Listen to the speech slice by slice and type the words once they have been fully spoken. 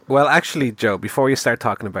Well, actually, Joe, before you start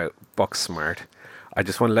talking about Booksmart, I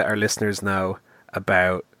just want to let our listeners know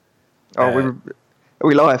about... are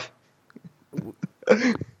we live?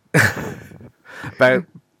 About,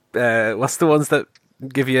 what's the ones that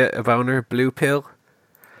give you a boner? Blue pill?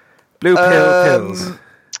 Blue pill pills.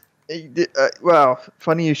 Well,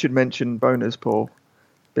 funny you should mention boners, Paul,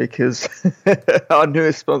 because our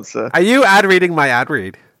newest sponsor... Are you ad reading my ad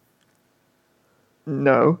read?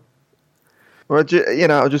 No. Well, I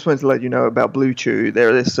just wanted to let you know about Blue Chew.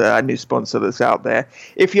 They're this new sponsor that's out there.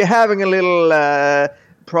 If you're having a little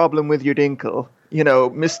problem with your dinkle,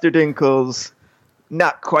 Mr. Dinkle's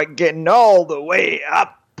not quite getting all the way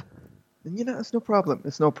up, then, it's no problem.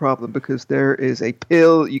 It's no problem because there is a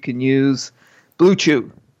pill you can use, Blue Chew.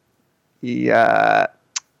 The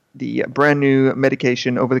brand new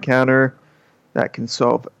medication over the counter that can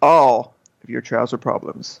solve all of your trouser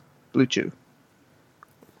problems. Blue Chew.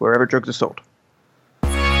 Wherever drugs are sold.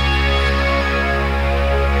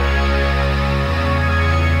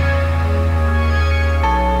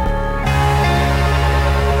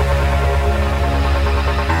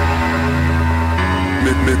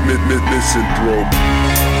 Syndrome.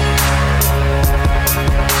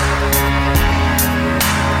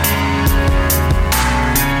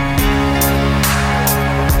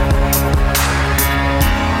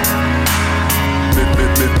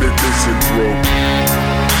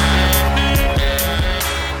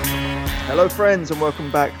 Hello, friends, and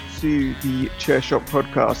welcome back to the Chair Shop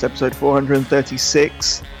Podcast, episode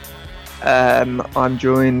 436. I'm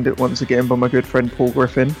joined once again by my good friend Paul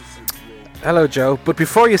Griffin. Hello, Joe. But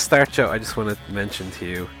before you start, Joe, I just want to mention to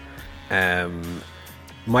you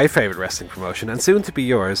my favourite wrestling promotion, and soon to be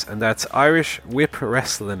yours, and that's Irish Whip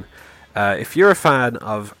Wrestling. If you're a fan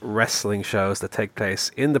of wrestling shows that take place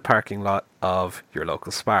in the parking lot of your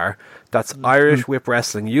local Spar, that's Irish Whip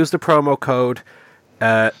Wrestling. Use the promo code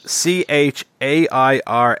CHAIRSH.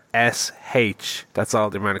 That's all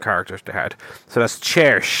the amount of characters they had. So that's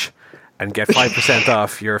CHAIRSH, and get 5%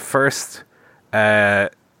 off your first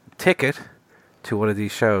ticket to one of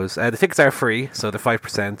these shows. The tickets are free, so the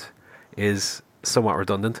 5% is somewhat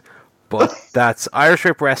redundant, but that's Irish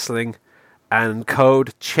Whip Wrestling and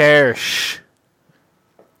code CHAIRSH.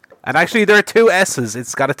 And actually there are two S's.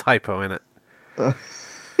 It's got a typo in it.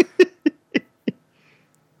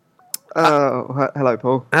 Hello,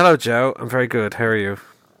 Paul. Hello, Joe. I'm very good. How are you?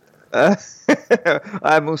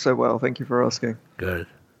 I'm also well, thank you for asking. Good.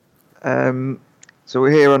 So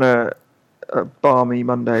we're here on a balmy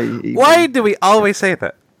Monday evening. Why do we always say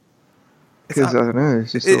that? Because I don't know.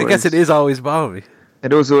 It's just I guess it is always balmy.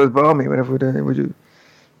 It also is balmy whenever we're doing it. Would you,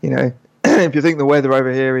 if you think the weather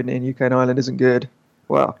over here in UK and Ireland isn't good,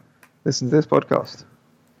 well, listen to this podcast.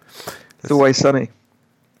 It's always sunny.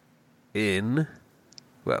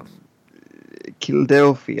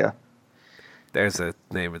 Kildarelphia. There's a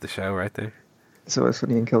name of the show right there. It's always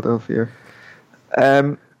sunny in Kildarelphia.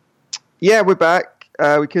 Yeah, we're back.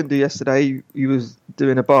 We couldn't do yesterday. You was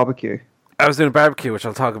doing a barbecue. I was doing a barbecue, which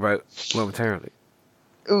I'll talk about momentarily.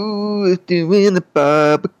 Ooh, doing a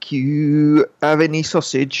barbecue. Have any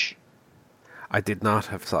sausage? I did not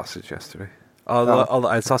have sausage yesterday. Although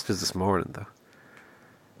I had sausages this morning, though.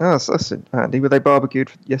 Oh, so that's handy. Were they barbecued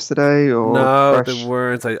yesterday or no, fresh? They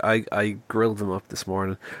weren't. I grilled them up this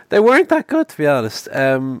morning. They weren't that good, to be honest.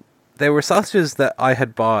 They were sausages that I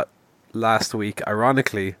had bought last week,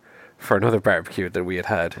 ironically, for another barbecue that we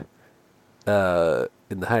had in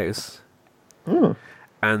the house.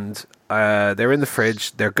 And they're in the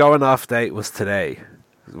fridge. Their going off date was today.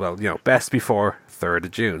 Well, best before 3rd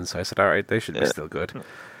of June. So I said, all right, they should be still good.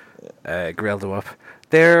 Grilled them up.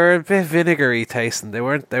 They're a bit vinegary tasting. They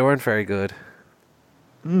weren't very good.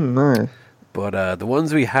 Nice. But the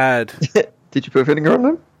ones we had... Did you put vinegar on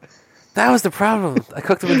them? That was the problem. I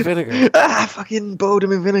cooked them in vinegar. Fucking boiled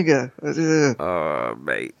them in vinegar. Oh,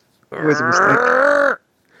 mate. It was a mistake.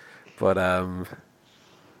 But,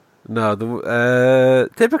 no,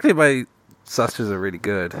 typically my sausages are really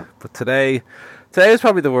good. But today was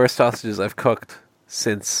probably the worst sausages I've cooked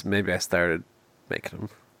since maybe I started making them.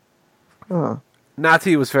 Oh.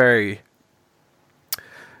 Natty was very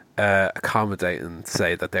accommodating to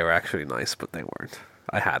say that they were actually nice, but they weren't.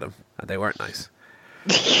 I had them, and they weren't nice.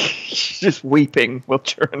 Just weeping while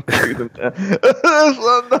churning through them.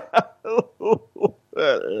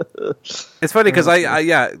 It's funny because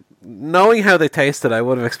I knowing how they tasted, I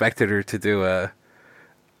would have expected her to do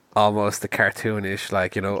almost a cartoonish,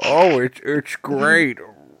 like, it's great,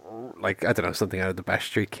 like, I don't know, something out of the Bash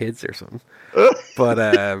Street Kids or something.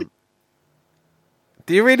 But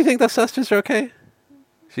do you really think those sausages are okay?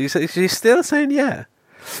 She's still saying yeah.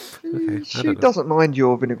 Okay, She doesn't mind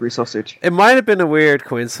your vinegary sausage. It might have been a weird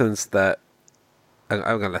coincidence that I'm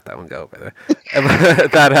going to let that one go. By the way,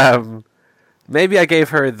 that maybe I gave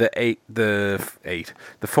her the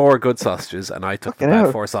four good sausages, and I took the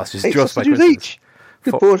bad four sausages 8 just by sausages coincidence. each.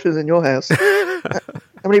 Good portions in your house. How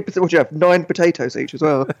many? What do you have? 9 potatoes each as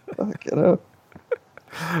well. Fucking hell.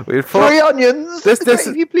 We had 3 onions.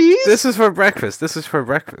 Gravy, please. This is for breakfast.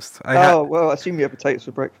 Well, I assume you have potatoes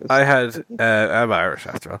for breakfast. I had. I'm Irish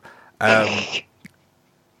after all. I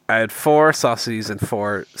had 4 sausages and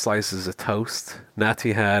 4 slices of toast.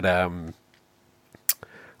 Natty had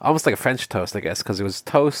almost like a French toast, I guess, because it was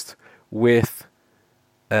toast with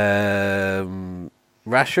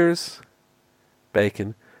rashers,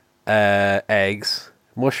 bacon, eggs,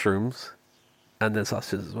 mushrooms, and then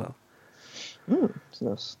sausages as well. It's a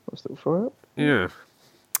nice little fry up. Yeah.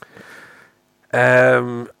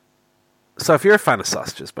 So if you're a fan of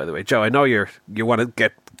sausages, by the way, Joe, I know you want to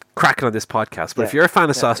get cracking on this podcast, but if you're a fan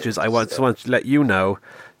of sausages, I want to let you know,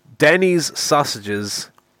 Denny's sausages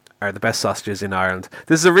are the best sausages in Ireland.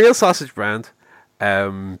 This is a real sausage brand.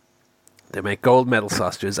 They make gold medal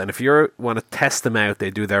sausages, and if you want to test them out,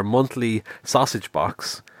 they do their monthly sausage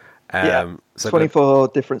box. So 24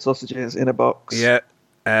 different sausages in a box. Yeah.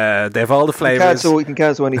 They have all the flavors. You can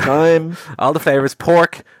cancel anytime. All the flavors: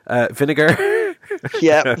 pork, vinegar.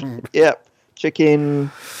 Yep.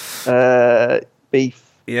 Chicken,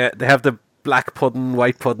 beef. Yeah, they have the black pudding,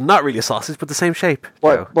 white pudding. Not really a sausage, but the same shape.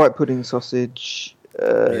 White pudding sausage.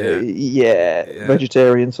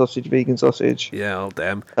 Vegetarian sausage, vegan sausage. Yeah, all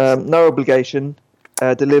them. No obligation.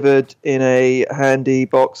 Delivered in a handy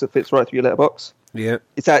box that fits right through your letterbox. Yeah.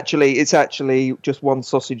 It's actually just 1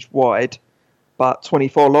 sausage wide, but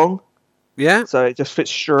 24 long. Yeah. So it just fits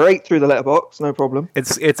straight through the letterbox, no problem.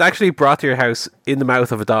 It's actually brought to your house in the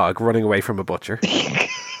mouth of a dog running away from a butcher.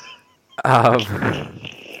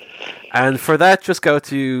 And for that, just go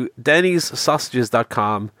to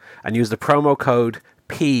Denny'sSausages.com and use the promo code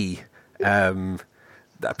P. P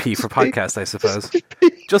for podcast, I suppose.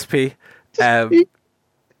 Just P. And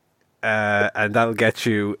that'll get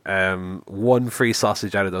you 1 free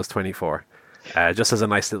sausage out of those 24. Just as a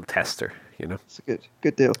nice little tester, you know. It's a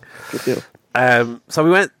good deal. So we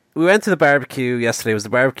went to the barbecue yesterday. It was the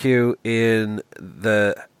barbecue in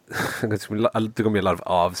the... There's going to be a lot of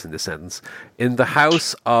ofs in this sentence. In the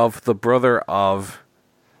house of the brother of...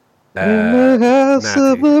 in the house Natty.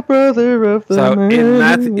 of the brother of the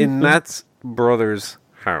man. In Nat's brother's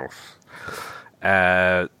house,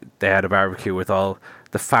 they had a barbecue with all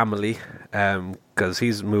the family, because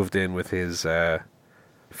he's moved in with his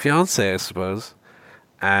fiance, I suppose,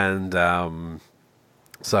 and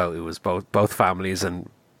so it was both families. And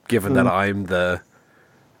given that I'm the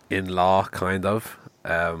in-law, kind of,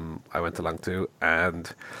 I went along too,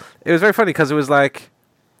 and it was very funny because it was like,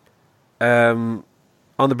 on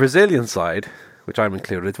the Brazilian side, which I'm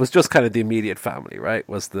included, it was just kind of the immediate family, right?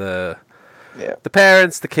 Was the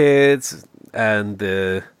parents, the kids, and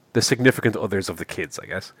the significant others of the kids, I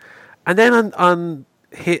guess. And then on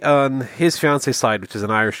his fiance's side, which is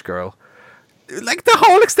an Irish girl, like the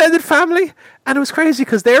whole extended family, and it was crazy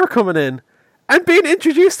because they were coming in and being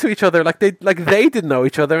introduced to each other like they didn't know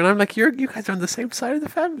each other, and I'm like, you guys are on the same side of the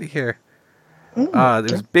family here.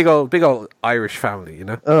 There's big old Irish family, you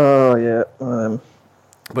know. Oh yeah. But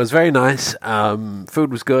it was very nice.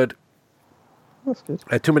 Food was good. That's good.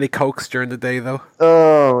 I had too many Cokes during the day, though.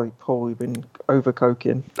 Oh, you've probably been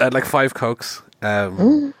over-coking. I had like 5 Cokes.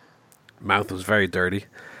 Mouth was very dirty.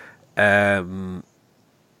 And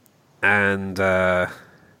I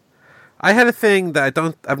had a thing that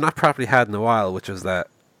I've not properly had in a while, which is that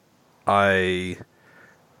I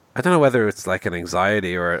don't know whether it's like an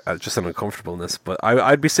anxiety or just an uncomfortableness, but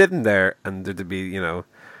I'd be sitting there and there'd be, you know,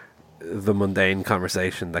 the mundane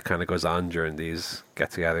conversation that kind of goes on during these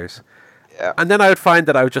get-togethers. Yeah. And then I would find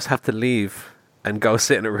that I would just have to leave and go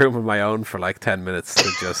sit in a room on my own for like 10 minutes to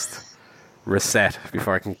just reset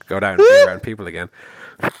before I can go down and be around people again.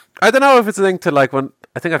 I don't know if it's a thing to like when...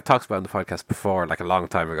 I think I've talked about on the podcast before, like a long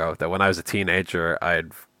time ago, that when I was a teenager, I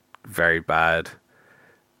had very bad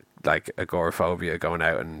like agoraphobia, going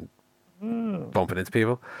out and bumping into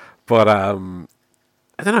people. But I don't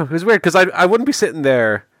know, it was weird because I wouldn't be sitting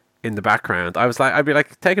there in the background. I'd be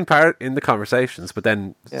like taking part in the conversations, but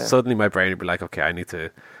then suddenly my brain would be like, okay, I need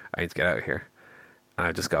to get out of here. And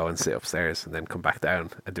I'd just go and sit upstairs and then come back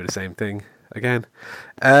down and do the same thing again.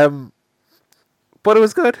 But it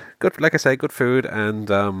was good, like I say, good food, and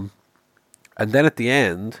then at the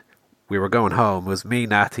end we were going home. It was me,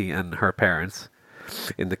 Natty, and her parents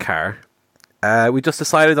in the car. We just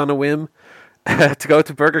decided on a whim to go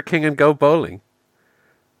to Burger King and go bowling,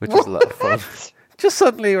 which was a lot of fun. just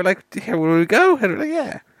suddenly we're like, here will we go? And we're like,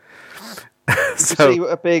 yeah. So, you see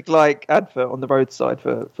a big like advert on the roadside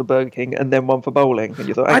for Burger King, and then one for bowling, and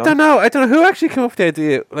you thought, I don't know who actually came up with the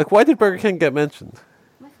idea. Like, why did Burger King get mentioned?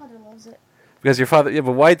 My father loves it. Because your father, yeah,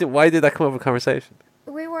 but why did that come up in conversation?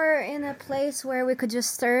 We were in a place where we could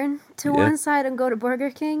just turn to one side and go to Burger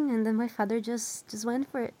King, and then my father just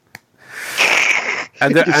went for it.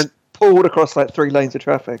 And pulled across like 3 lanes of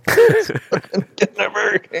traffic. Get a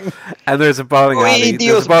Burger King. And there's a bowling alley.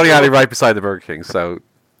 There's a bowling alley right beside the Burger King. So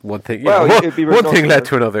one thing, one thing led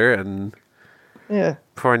to another, and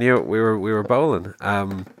before I knew it, we were bowling.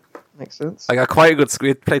 Makes sense. I got quite a good.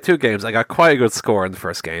 We played 2 games. I got quite a good score in the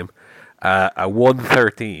first game, a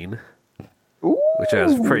 113, which I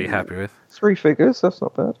was pretty happy with. 3 figures. That's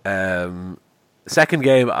not bad. Second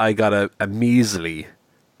game, I got a measly,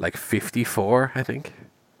 like 54, I think.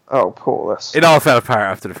 Oh, Paul, it all fell apart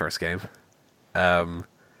after the first game.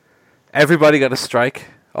 Everybody got a strike.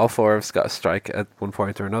 All 4 of us got a strike at one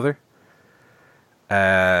point or another.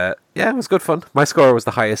 It was good fun. My score was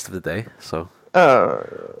the highest of the day, so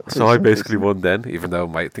I basically won then, even though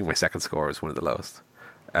I think my second score was one of the lowest.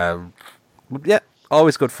 But yeah,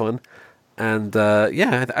 always good fun. And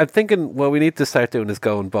I'm thinking what we need to start doing is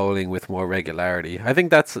going bowling with more regularity. I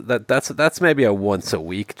think that's maybe a once a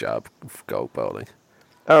week job. Go bowling.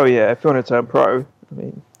 Oh yeah, if you want to turn pro, I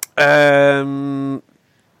mean.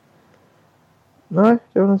 No, do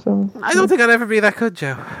you want to turn? I don't think I'd ever be that good,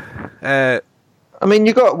 Joe. I mean,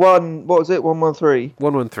 you got one. What was it? 113.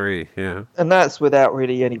 113, yeah. And that's without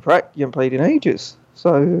really any practice. You haven't played in ages,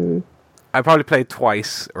 so. I probably played 2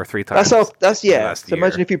 or 3 times. That's yeah. So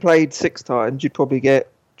imagine if you played 6 times, you'd probably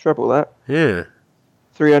get treble that. Yeah.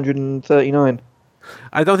 339.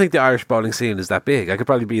 I don't think the Irish bowling scene is that big. I could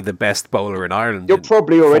probably be the best bowler in Ireland. You're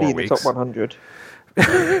probably already in the top 100.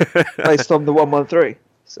 Based on the 113.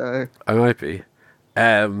 So I might be.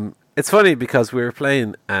 It's funny because we were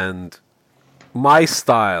playing and my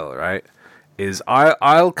style, right, is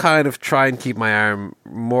I'll kind of try and keep my arm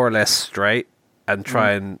more or less straight and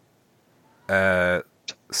try and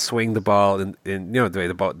swing the ball in the way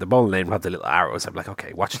the bowling lane will have the little arrows. I'm like,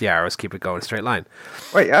 okay, watch the arrows, keep it going in a straight line.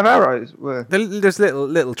 Wait, you have arrows? Where? There's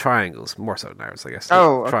little triangles, more so than arrows, I guess.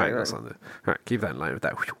 Oh, okay, triangles on the. All right, keep that in line with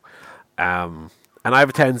that. And I have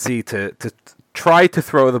a tendency to try to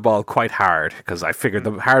throw the ball quite hard because I figure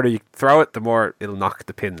the harder you throw it, the more it'll knock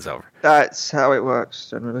the pins over. That's how it works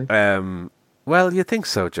generally. Well, you think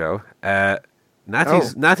so, Joe?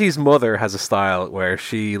 Natty's mother has a style where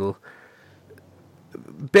she'll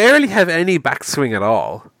barely have any backswing at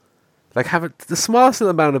all, like have the smallest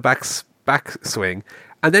little amount of backswing,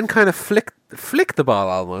 and then kind of flick the ball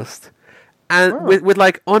almost, and with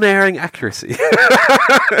like unerring accuracy.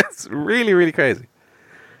 It's really, really crazy.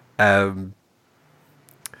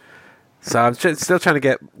 So I'm still trying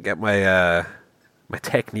to get my my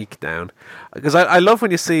technique down, because I love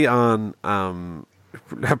when you see on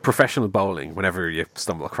professional bowling, whenever you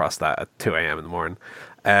stumble across that at 2 a.m. in the morning,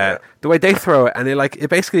 the way they throw it, and it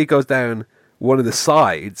basically goes down one of the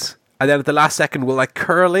sides, and then at the last second will like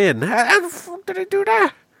curl in. How the fuck did I do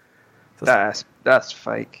that? That's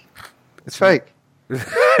fake. It's fake.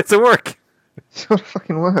 It's a work. It's not a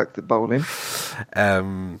fucking work, the bowling.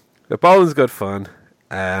 The bowling's good fun,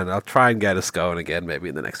 and I'll try and get us going again maybe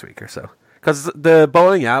in the next week or so. Because the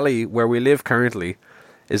bowling alley where we live currently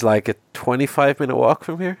is like a 25-minute walk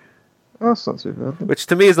from here. Oh, that's not too bad. Which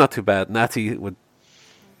to me is not too bad. Natty would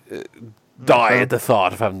die at the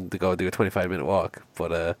thought of having to go do a 25-minute walk,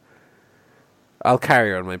 but I'll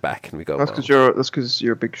carry her on my back and we go. That's because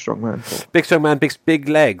you're a big strong man. Paul. Big strong man, big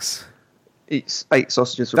legs. Eats 8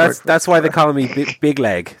 sausages for breakfast. That's why they call me big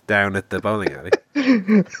leg down at the bowling alley.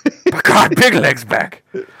 But God, Big Leg's back.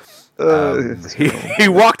 He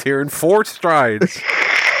walked here in 4 strides.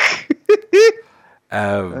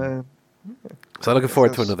 So looking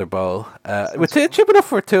forward to another bowl. With cheap enough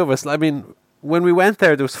for 2 of us. I mean, when we went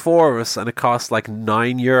there was 4 of us, and it cost like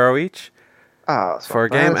 €9 each for a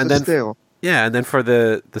game. And then and then for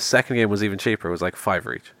the second game was even cheaper. It was like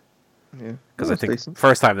 €5 each. Yeah, because I think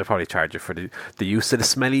first time they'll probably charge you for the use of the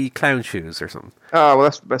smelly clown shoes or something. Oh, well,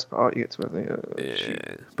 that's the best part. You get to wear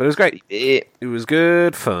but it was great. It was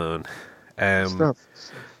good fun.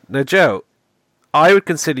 Now, Joe, I would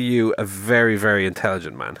consider you a very, very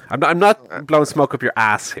intelligent man. I'm not blowing smoke up your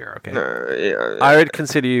ass here, okay? I would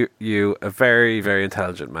consider you a very, very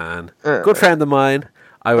intelligent man. Good friend of mine.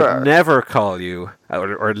 I would never call you,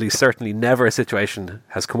 or at least certainly never a situation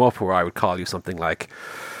has come up where I would call you something like,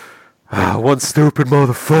 one stupid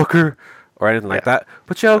motherfucker, or anything like that.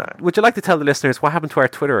 But Joe, would you like to tell the listeners what happened to our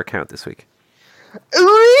Twitter account this week?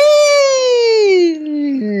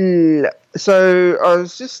 So I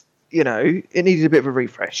was just, it needed a bit of a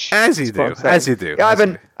refresh. As you do. Yeah, I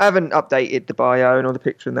haven't updated the bio and all the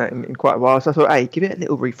picture and that in quite a while. So I thought, hey, give it a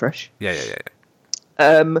little refresh. Yeah.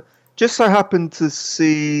 Just so happened to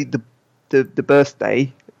see the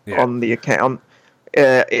birthday on the account.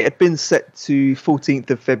 It had been set to 14th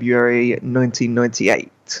of February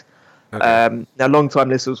 1998. Okay. Now, long-time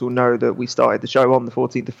listeners will know that we started the show on the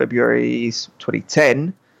 14th of February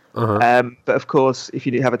 2010. Uh-huh. But, of course, if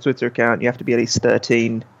you have a Twitter account, you have to be at least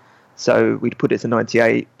 13. So we'd put it to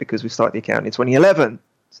 98 because we started the account in 2011.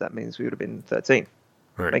 So that means we would have been 13.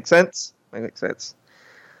 Right. Make sense? Makes sense.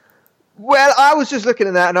 Well, I was just looking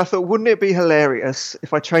at that and I thought, wouldn't it be hilarious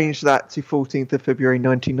if I changed that to 14th of February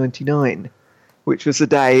 1999, which was the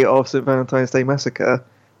day of St. Valentine's Day Massacre,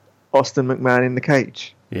 Austin McMahon in the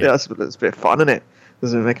cage. Yeah, that's a bit of fun, isn't it?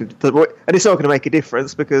 Doesn't make and it's not going to make a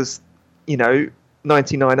difference because, 99,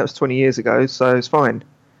 that was 20 years ago, so it's fine.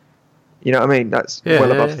 You know what I mean? That's well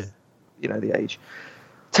above, the age.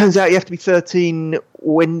 Turns out you have to be 13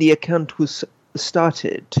 when the account was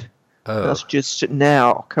started. Oh. That's just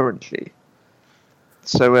now, currently.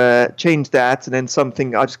 So change that, and then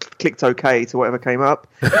something. I just clicked OK to whatever came up,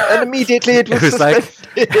 and immediately it was suspended.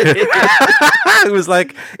 It was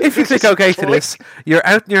like, if you click OK to this, you're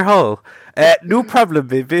out in your hole. No problem,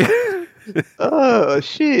 baby. Oh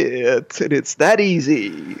shit! And it's that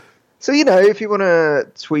easy. So if you want to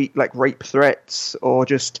tweet like rape threats or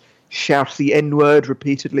just shout the N-word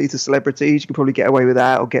repeatedly to celebrities, you can probably get away with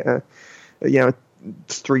that, or get a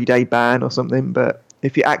 3-day ban or something. But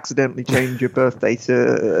if you accidentally change your birthday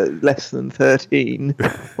to less than 13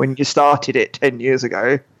 when you started it 10 years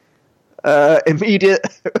ago, immediate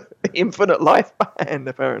infinite life ban,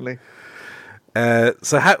 apparently.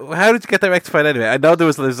 So how did you get that rectified anyway? I know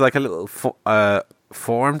there's like a little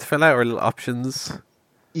form to fill out or little options.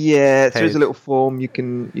 Yeah, so there's a little form you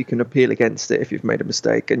can appeal against it if you've made a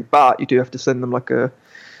mistake, but you do have to send them like a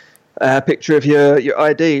picture of your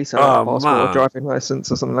ID, so like a passport or driving license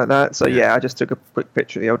or something like that. So I just took a quick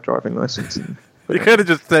picture of the old driving license. And you could have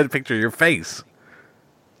just sent a picture of your face.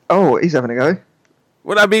 Oh, he's having a go.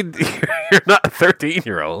 Well, I mean, you're not a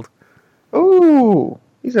 13-year-old. Oh,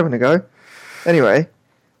 he's having a go. Anyway,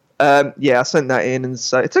 I sent that in, and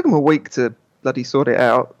so it took him a week to bloody sort it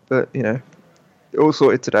out, but all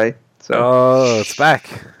sorted today. So it's back.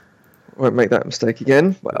 Won't make that mistake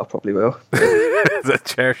again. Well, probably will. The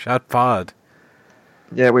chair shot pod.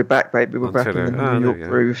 Yeah, we're back, baby. We're back in the New York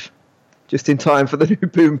groove, just in time for the new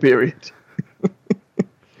boom period.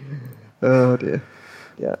 Oh dear.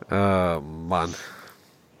 Yeah. Oh man.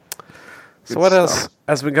 So what else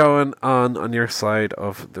has been going on your side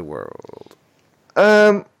of the world?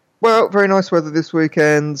 Well, very nice weather this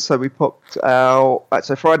weekend. So we popped out.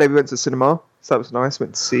 So Friday we went to the cinema. So that was nice.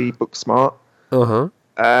 Went to see Booksmart.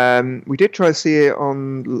 We did try to see it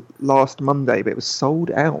on last Monday, but it was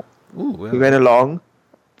sold out. Ooh, well. We went along,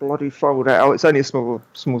 bloody sold out. It's only a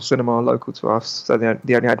small cinema local to us, so they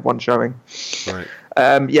only had one showing. Right.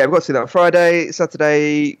 We got to see that on Friday.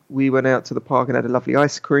 Saturday we went out to the park and had a lovely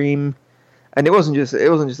ice cream. And it wasn't just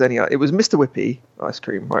any. It was Mr. Whippy ice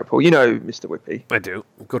cream, right, Paul? You know Mr. Whippy. I do.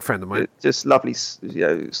 Good friend of mine. Just lovely,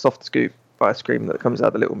 soft scoop ice cream that comes out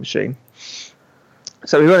of the little machine.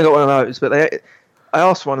 So we've only got one of those, but I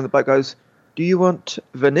asked one, and the bloke goes, "Do you want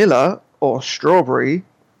vanilla or strawberry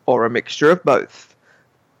or a mixture of both?"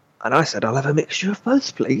 And I said, "I'll have a mixture of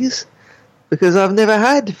both, please, because I've never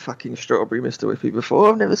had fucking strawberry Mr. Whippy before.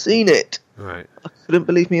 I've never seen it. Right. I couldn't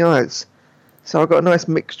believe my eyes." So I got a nice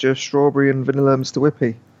mixture of strawberry and vanilla Mr.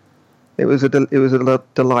 Whippy. It was a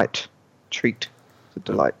delight treat. It's a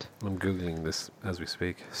delight. I'm googling this as we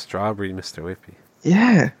speak. Strawberry Mr. Whippy.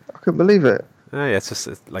 Yeah, I couldn't believe it. Oh yeah, it's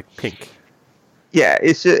like pink. Yeah,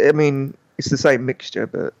 it's the same mixture,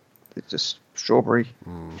 but it's just strawberry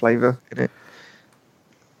flavour in it.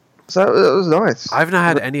 So it was nice. I've not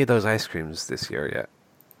had any of those ice creams this year yet.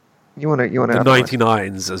 You want to the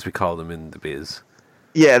 99s as we call them in the biz.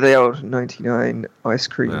 Yeah, the old 99 ice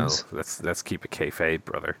creams. Well, let's keep it kayfabe,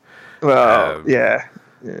 brother. Well, yeah.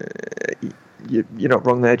 You're not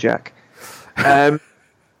wrong there, Jack. So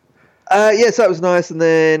that was nice, and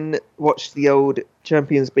then watched the old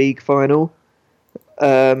Champions League final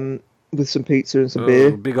with some pizza and some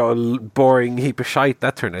beer. Big old boring heap of shite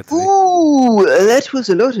that turned out to be. Ooh, that was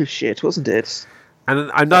a lot of shit, wasn't it?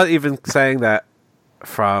 And I'm not even saying that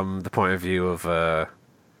from the point of view of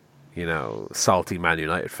salty Man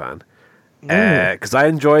United fan. Because I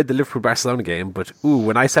enjoyed the Liverpool-Barcelona game, but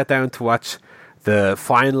when I sat down to watch the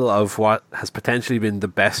final of what has potentially been the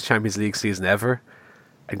best Champions League season ever,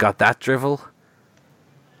 and got that drivel,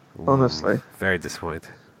 honestly, very disappointed.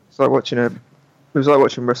 It's like watching a It was like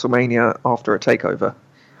watching WrestleMania after a takeover.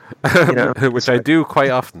 You know, which I do quite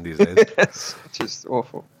often these days. Yes, just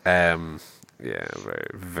awful. Yeah, very,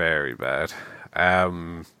 very bad.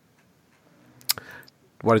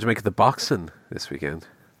 What did you make of the boxing this weekend?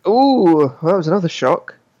 Ooh, that was another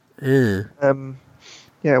shock. Yeah.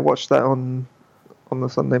 Yeah, I watched that on the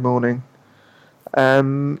Sunday morning.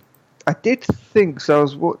 I did think so. I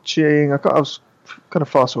was watching. I was kind of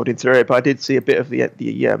fast forwarding through it, but I did see a bit of the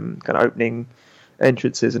kind of opening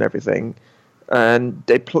entrances and everything. And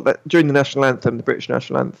they during the national anthem, the British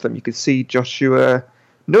national anthem, you could see Joshua.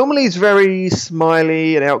 Normally, he's very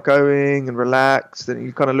smiley and outgoing and relaxed, and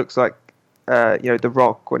he kind of looks like The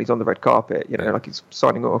Rock when he's on the red carpet. Like he's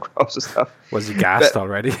signing autographs and stuff. Was he gassed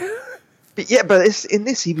already? But in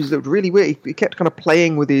this, he looked really weird. He kept kind of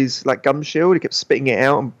playing with his like gum shield. He kept spitting it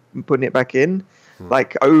out and putting it back in,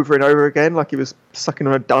 like over and over again, like he was sucking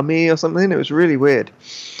on a dummy or something. It was really weird.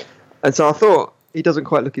 And so I thought he doesn't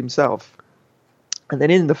quite look himself. And then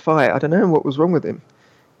in the fight, I don't know what was wrong with him.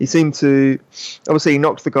 He seemed to, obviously, he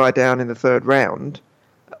knocked the guy down in the third round.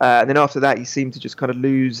 And then after that, he seemed to just kind of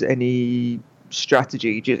lose any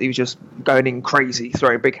strategy. He was just going in crazy,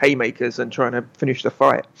 throwing big haymakers and trying to finish the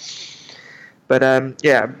fight. But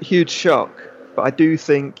huge shock. But I do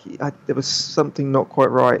think there was something not quite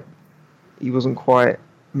right. He wasn't quite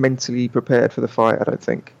mentally prepared for the fight, I don't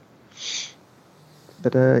think.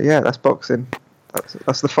 But that's boxing.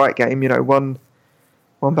 That's the fight game. One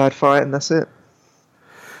bad fight and that's it.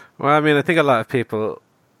 Well, I mean, I think a lot of people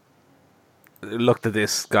looked at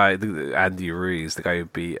this guy, Andy Ruiz, the guy who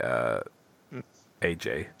beat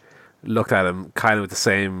AJ, looked at him kind of with the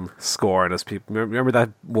same score as people. Remember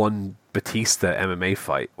that one Batista MMA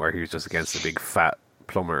fight where he was just against a big fat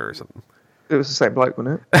plumber or something? It was the same bloke,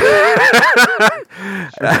 wasn't it?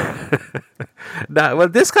 Well,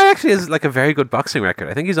 this guy actually has like a very good boxing record.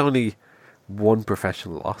 I think he's only one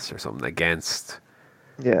professional loss or something against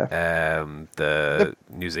the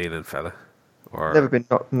New Zealand fella. Never been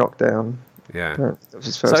knocked down. Yeah. That was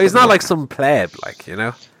his first So he's not like some pleb,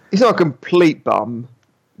 He's not a complete bum,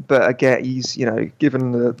 but again, he's,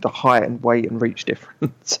 given the height and weight and reach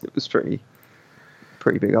difference, it was pretty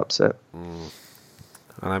big upset. And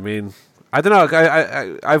I mean, I don't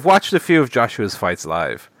know. I've watched a few of Joshua's fights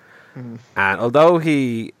live, and although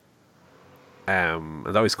he's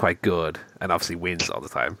quite good and obviously wins all the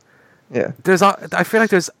time, I feel like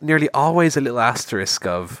there's nearly always a little asterisk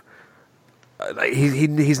of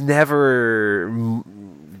he's never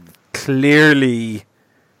clearly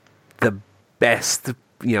the best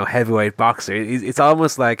heavyweight boxer. It's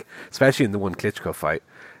almost like, especially in the one Klitschko fight,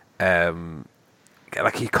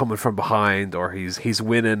 like he's coming from behind, or he's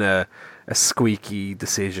winning a squeaky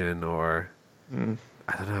decision, or I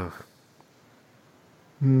don't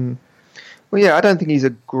know. Well, yeah, I don't think he's a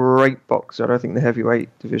great boxer. I don't think the heavyweight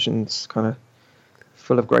division's kind of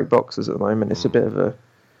full of great boxers at the moment. It's a bit of a,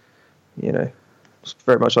 it's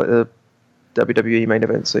very much like the WWE main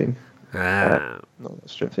event scene. Not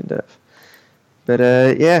strength in depth. But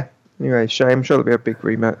anyway, shame. I'm sure there'll be a big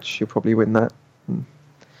rematch. He'll probably win that.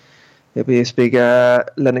 It'll be this big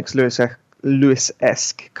Lennox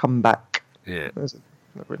Lewis-esque comeback. Yeah.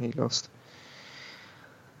 Not when he lost.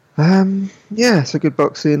 So good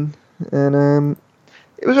boxing. And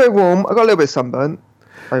it was very warm. I got a little bit sunburnt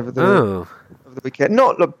over the weekend.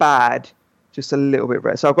 Not look bad, just a little bit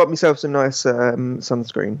red. So I've got myself some nice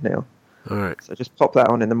sunscreen now. All right. So just pop that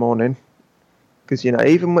on in the morning, because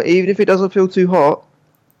even if it doesn't feel too hot,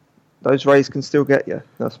 those rays can still get you.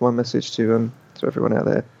 That's my message to everyone out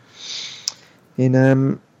there in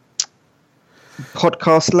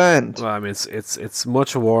podcast land. Well, I mean, it's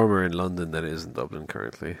much warmer in London than it is in Dublin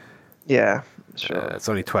currently. Yeah, sure. It's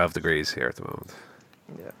only 12 degrees here at the moment.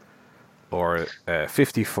 Yeah. Or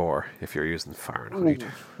 54 if you're using Fahrenheit. Ooh.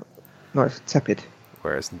 Nice, tepid.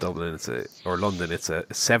 Whereas in Dublin or London, it's a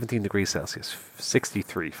 17 degrees Celsius,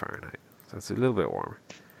 63 Fahrenheit. So it's a little bit warmer.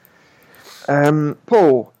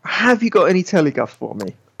 Paul, have you got any teleguff for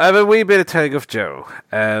me? I have a wee bit of teleguff, Joe.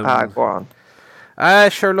 Go on.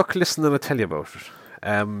 Sure, look, listen and I'll tell you about it.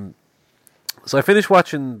 So I finished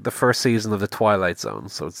watching the first season of The Twilight Zone,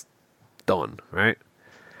 so it's done, right?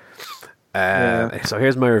 So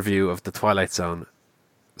here's my review of The Twilight Zone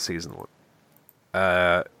season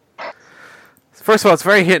 1. First of all, it's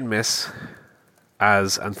very hit and miss,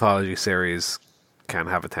 as anthology series can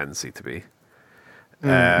have a tendency to be.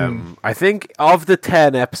 I think of the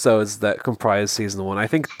 10 episodes that comprise season 1, I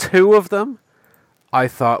think 2 of them I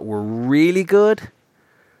thought were really good.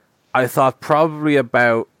 I thought probably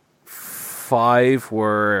about 5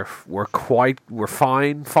 were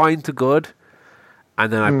fine to good,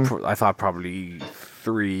 And then I thought probably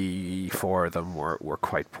 3-4 of them were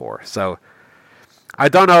quite poor. So I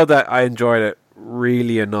don't know that I enjoyed it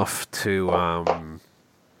really enough to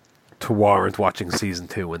warrant watching season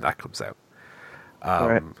 2 when that comes out.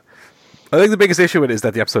 Right. I think the biggest issue with it is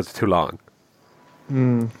that the episodes are too long.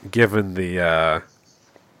 Given the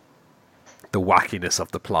wackiness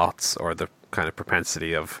of the plots or the kind of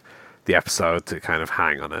propensity of the episode to kind of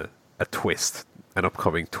hang on a twist, an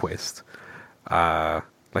upcoming twist.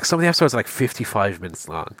 Like some of the episodes are like 55 minutes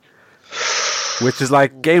long, which is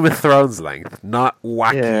like Game of Thrones length, not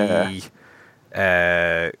wacky,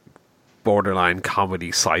 borderline comedy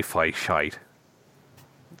sci-fi shite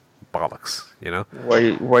bollocks. You know,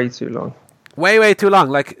 Way too long. Way too long.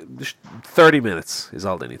 Like 30 minutes is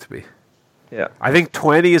all they need to be. Yeah. I think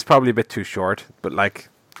 20 is probably a bit too short, but like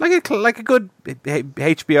a good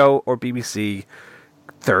HBO or BBC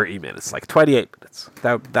 30 minutes, like 28 minutes.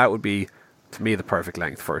 That would be, to me, the perfect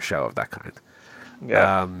length for a show of that kind.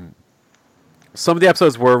 Yeah. Some of the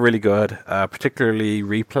episodes were really good, particularly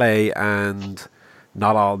Replay and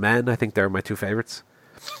Not All Men. I think they're my two favorites.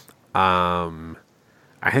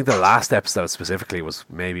 I think the last episode specifically was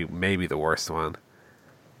maybe the worst one.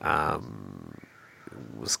 It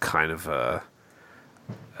was kind of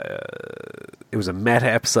it was a meta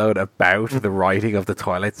episode about the writing of the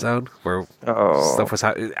Twilight Zone, where stuff was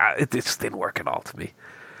happening. It just didn't work at all to me.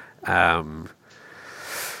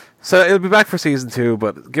 So it'll be back for season 2,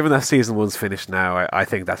 but given that season 1's finished now, I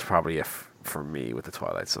think that's probably it for me with the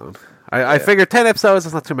Twilight Zone. I figured 10 episodes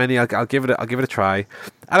is not too many. I'll give it a try,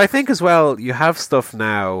 and I think as well you have stuff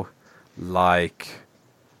now like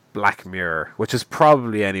Black Mirror, which is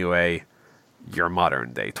probably anyway your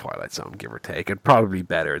modern day Twilight Zone, give or take, and probably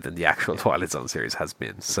better than the actual Twilight Zone series has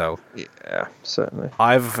been. So yeah, certainly.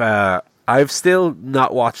 I've still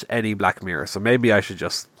not watched any Black Mirror, so maybe I should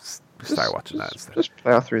just start watching that instead. Just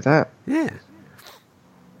plow through that. Yeah.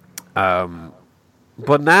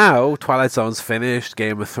 But now Twilight Zone's finished,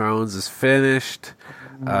 Game of Thrones is finished,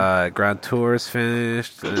 Grand Tour is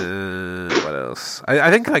finished. What else? I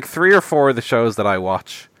think like 3 or 4 of the shows that I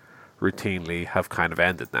watch routinely have kind of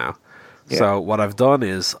ended now. Yeah. So what I've done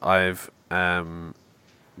is I've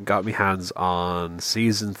got my hands on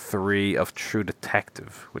season 3 of True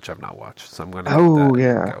Detective, which I've not watched. So I'm going to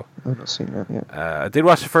go. I've not seen that yet. I did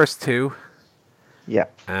watch the first 2. Yeah.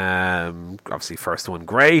 Obviously, first one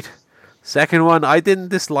great. Second one, I didn't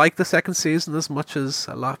dislike the second season as much as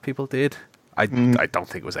a lot of people did. I don't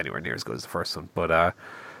think it was anywhere near as good as the first one, but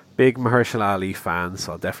big Mahershala Ali fan,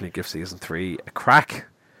 so I'll definitely give season 3 a crack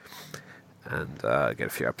and get a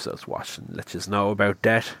few episodes watched and let you know about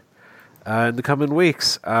that in the coming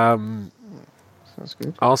weeks. Sounds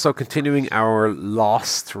good. Also, continuing our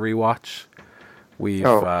Lost rewatch, we've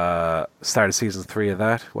started season 3 of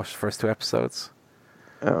that. Watched the first 2 episodes.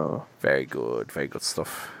 Oh, very good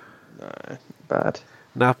stuff. No, bad.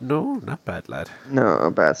 Not bad, lad. No,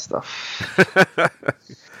 bad stuff.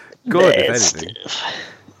 Good, if anything.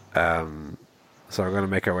 So we're going to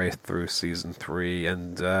make our way through season 3,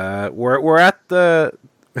 and we're at the.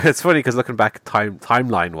 It's funny because looking back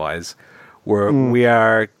timeline wise, we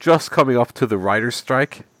are just coming up to the writers'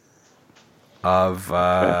 strike of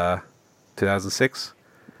 2006.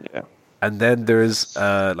 Yeah. And then there's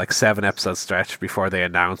like 7 episode stretch before they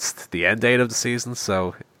announced the end date of the season,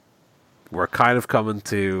 so we're kind of coming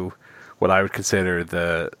to what I would consider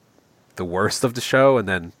the worst of the show, and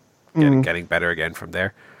then getting better again from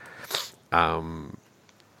there. Kind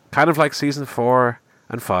of like season 4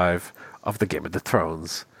 and 5 of the Game of the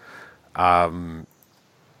Thrones. So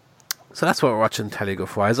that's what we're watching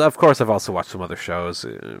Telegraph-wise. Of course, I've also watched some other shows,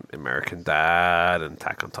 American Dad and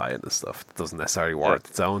Attack on Titan and stuff. It doesn't necessarily warrant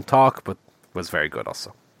its own talk, but was very good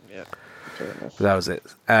also. Yeah, but that was it.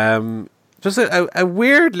 Just a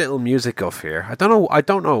weird little music off here. I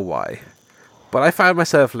don't know why, but I found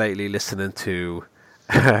myself lately listening to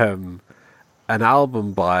an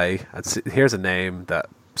album by. Here's a name that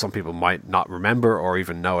some people might not remember or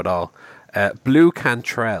even know at all. Blue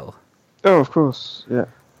Cantrell. Oh, of course, yeah.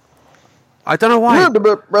 I don't know why.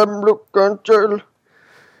 Blue Cantrell.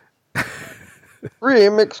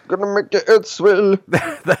 Remix gonna make your head swell.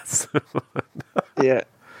 That's the one.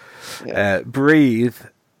 Yeah. Breathe.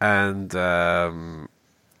 And there's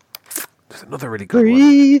another really good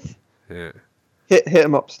one. Yeah. Hit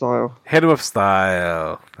 'em up style. Hit 'em up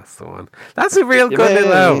style. That's the one. That's a real good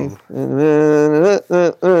little album.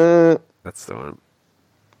 That's the one.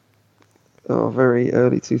 Oh, very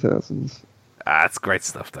early 2000s. That's great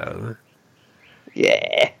stuff, though, isn't it?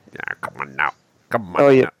 Yeah. Yeah, come on now. Come on. Oh,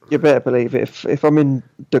 yeah. You better believe it. If I'm in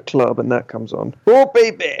the club and that comes on, oh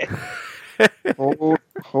baby.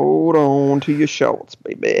 hold on to your shorts,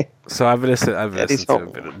 baby. So I've listened to a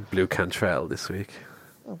home. bit of Blue Cantrell this week.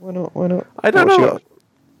 Why not? Why not? I don't know.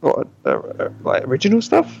 What, like original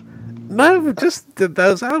stuff? No, just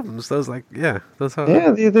those albums. Those like those. Yeah,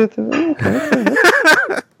 okay.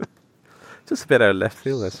 Just a bit out of left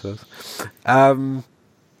field, I suppose.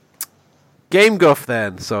 Game guff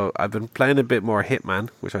then. So I've been playing a bit more Hitman,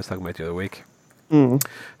 which I was talking about the other week.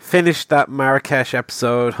 Finished that Marrakesh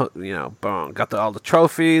episode. Boom, got all the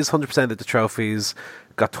trophies. 100% of the trophies.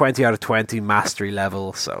 Got 20 out of 20 mastery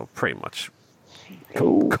level. So pretty much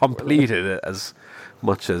completed it as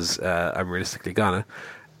much as I'm realistically gonna.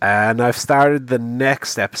 And I've started the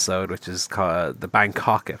next episode, which is called the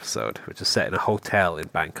Bangkok episode, which is set in a hotel in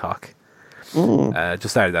Bangkok. Just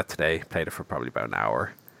started that today. Played it for probably about an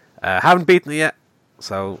hour. Haven't beaten it yet,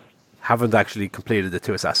 so haven't actually completed the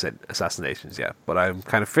 2 assassinations yet. But I'm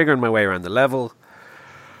kind of figuring my way around the level.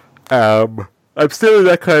 I'm still in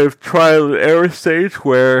that kind of trial and error stage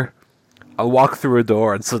where I'll walk through a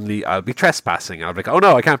door and suddenly I'll be trespassing. I'll be like, oh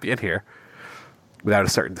no, I can't be in here, without a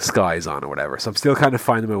certain disguise on or whatever. So I'm still kind of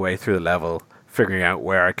finding my way through the level, figuring out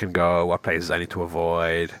where I can go, what places I need to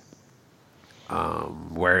avoid,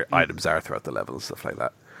 where items are throughout the level and stuff like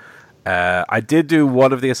that. I did do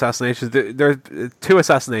one of the assassinations. There are 2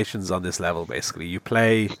 assassinations on this level. Basically, you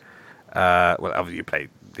play, obviously you play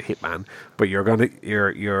the Hitman, but your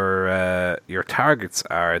targets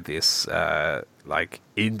are this like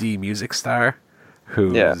indie music star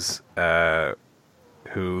who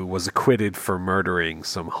was acquitted for murdering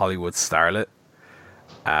some Hollywood starlet.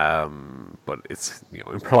 But it's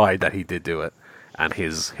implied that he did do it, and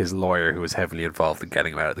his lawyer who was heavily involved in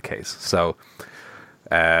getting him out of the case. So.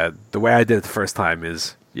 The way I did it the first time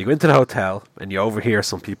is you go into the hotel and you overhear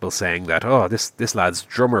some people saying that, oh, this lad's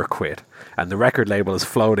drummer quit, and the record label has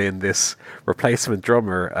flown in this replacement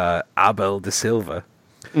drummer, Abel de Silva.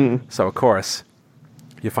 So of course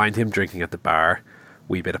you find him drinking at the bar,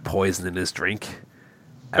 wee bit of poison in his drink.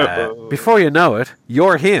 Before you know it,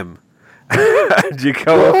 you're him. And you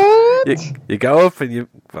go up, you go up and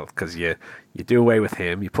because you do away with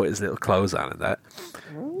him, you put his little clothes on and that.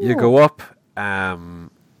 You go up.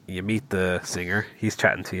 You meet the singer. He's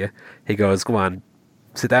chatting to you. He goes, "Come on,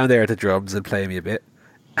 sit down there at the drums and play me a bit,"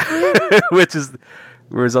 which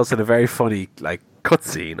results in a very funny like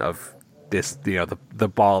cutscene of this, the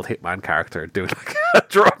bald Hitman character doing like a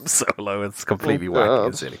drum solo. It's completely wacky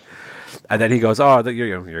and silly. And then he goes, "Oh,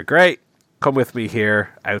 you're great. Come with me here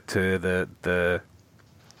out to the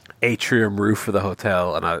atrium roof of the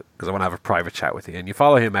hotel, and because I want to have a private chat with you." And you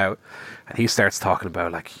follow him out, and he starts talking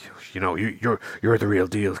about like. You're the real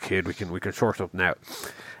deal, kid. We can sort up now.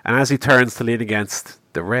 And as he turns to lean against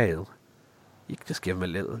the rail, you can just give him a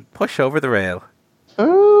little push over the rail.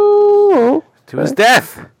 Oh, to his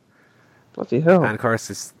death. Bloody hell! And of course,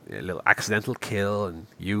 it's a little accidental kill, and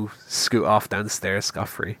you scoot off down the stairs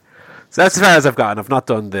scot-free. So that's as far as I've gotten. I've not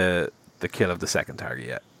done the kill of the second target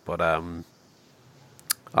yet, but I'm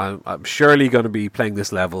surely going to be playing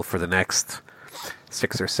this level for the next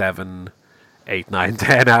 6 or 7. 8, 9,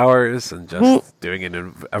 10 hours and just doing it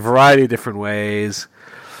in a variety of different ways.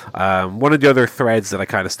 One of the other threads that I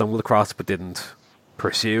kind of stumbled across but didn't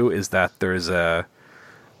pursue is that there's not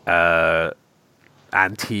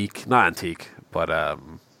antique, but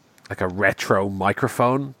like a retro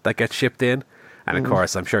microphone that gets shipped in. And of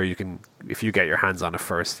course, I'm sure you can, if you get your hands on it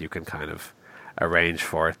first, you can kind of arrange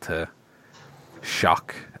for it to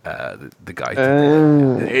shock the guy.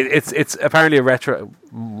 It's apparently a retro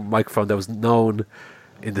microphone that was known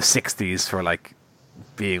in the 60s for like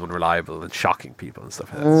being unreliable and shocking people and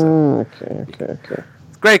stuff like that. Okay.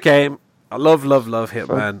 Great game. I love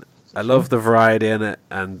Hitman. I love the variety in it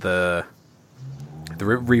and the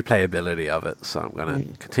replayability of it. So I'm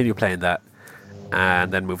going to continue playing that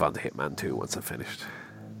and then move on to Hitman 2 once I'm finished.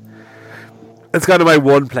 It's kind of my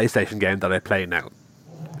one PlayStation game that I play now.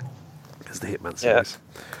 Is the Hitman series.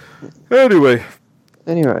 Yeah.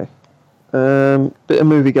 Anyway, bit of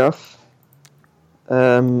movie guff.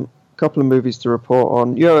 Couple of movies to report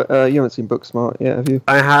on. You haven't seen Booksmart yet, have you?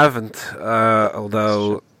 I haven't,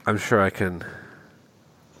 although I'm sure I can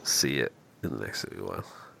see it in the next little while.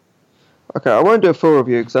 Okay, I won't do a full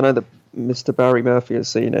review because I know that Mr. Barry Murphy has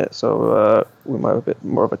seen it, so we might have a bit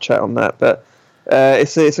more of a chat on that. But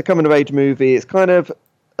it's a coming-of-age movie. It's kind of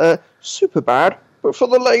super bad, but for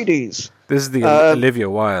the ladies. This is the Olivia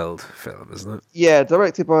Wilde film, isn't it? Yeah,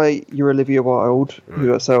 directed by Olivia Wilde, who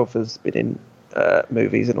herself has been in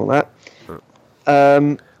movies and all that.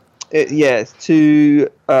 It's 2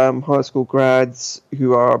 high school grads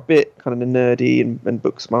who are a bit kind of nerdy and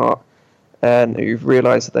book smart, and who've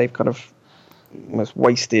realised that they've kind of almost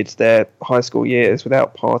wasted their high school years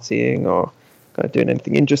without partying or kind of doing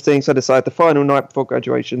anything interesting. So I decide the final night before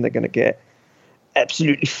graduation, they're going to get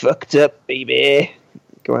absolutely fucked up, baby.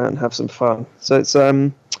 Go out and have some fun. So it's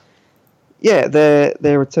their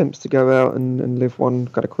attempts to go out and live one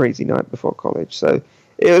kind of crazy night before college. So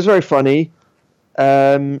it was very funny.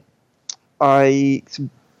 Some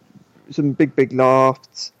big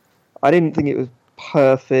laughs. I didn't think it was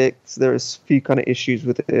perfect. There's a few kind of issues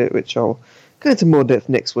with it, which I'll go into more depth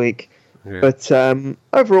next week. Yeah. But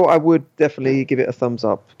overall, I would definitely give it a thumbs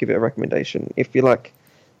up, give it a recommendation if you like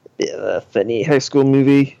a funny high school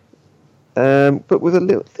movie, but with a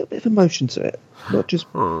little bit of emotion to it. Not just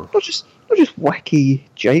wacky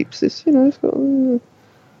japes. It's it's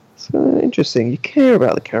interesting. You care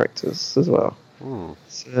about the characters as well.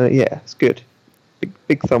 So, it's good.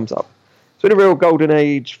 Big thumbs up. It's been a real golden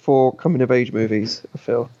age for coming of age movies, I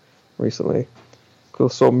feel, recently. Of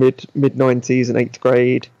course, saw mid 90s in 8th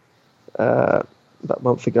grade about a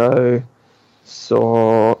month ago.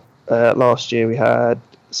 Saw last year we had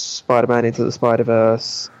Spider-Man Into the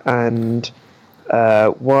Spider-Verse and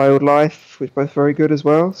Wildlife, which are both very good as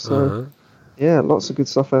well. So, lots of good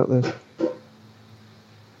stuff out there.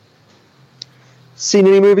 Seen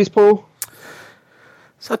any movies, Paul?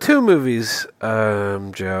 So 2 movies,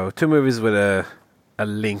 Joe. 2 movies with a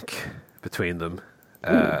link between them.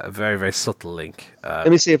 A very, very subtle link. Let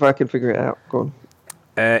me see if I can figure it out. Go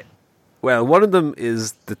on. Well, one of them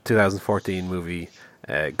is the 2014 movie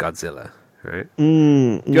Godzilla, right?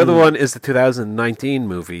 The other one is the 2019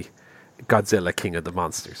 movie Godzilla King of the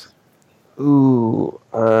Monsters. Ooh.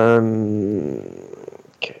 Okay.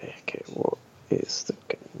 What is the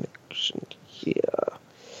connection here?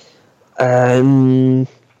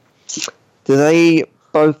 Do they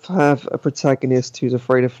both have a protagonist who's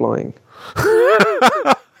afraid of flying?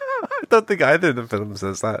 I don't think either of the films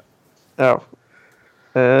says that. Oh.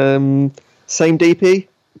 Same DP?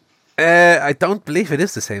 I don't believe it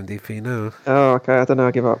is the same DP, no. Oh, okay. I don't know.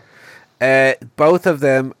 I give up. Both of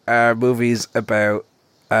them are movies about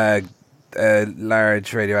a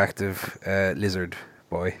large radioactive lizard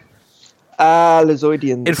boy.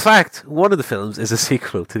 Lizardians. In fact, one of the films is a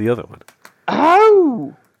sequel to the other one.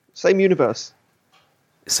 Oh! Same universe.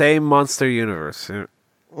 Same monster universe. Yeah.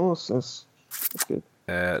 Oh, that's good.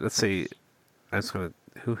 Let's see. I'm just gonna.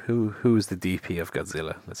 Who is the DP of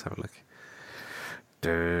Godzilla? Let's have a look. I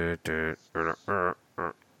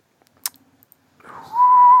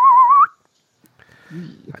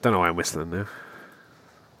don't know why I'm whistling now.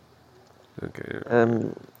 Okay.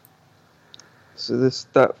 So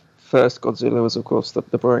that first Godzilla was, of course, the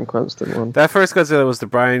Bryan Cranston one. That first Godzilla was the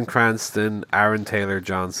Bryan Cranston, Aaron Taylor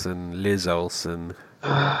Johnson, Liz Olsen.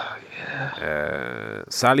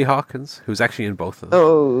 Sally Hawkins, who's actually in both of them.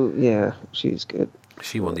 Oh, yeah, she's good.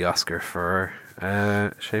 She won the Oscar for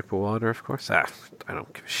Shape of Water, of course. I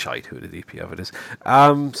don't give a shite who the DP of it is.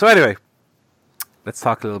 So anyway, let's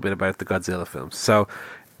talk a little bit about the Godzilla films. So,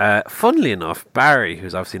 funnily enough, Barry,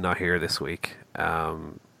 who's obviously not here this week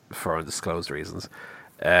for undisclosed reasons,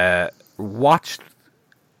 watched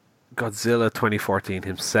Godzilla 2014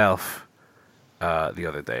 himself the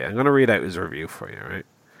other day. I'm going to read out his review for you, right?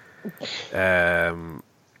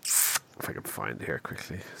 If I can find it here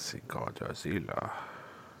quickly. Let's see, Godzilla.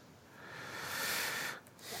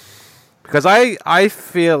 Because I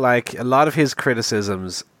feel like a lot of his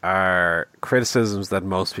criticisms are criticisms that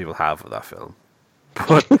most people have of that film,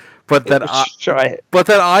 but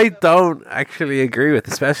that I don't actually agree with,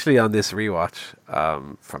 especially on this rewatch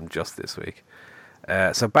from just this week.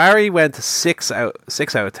 So Barry went to 6 out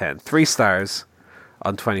of 10, 3 stars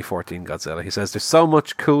on 2014 Godzilla. He says there's so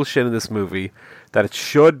much cool shit in this movie that it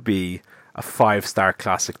should be a 5-star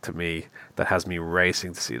classic to me that has me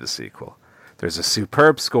racing to see the sequel. There's a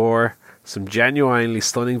superb score, some genuinely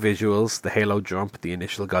stunning visuals, the Halo jump, the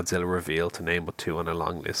initial Godzilla reveal, to name but 2 on a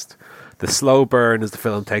long list. The slow burn as the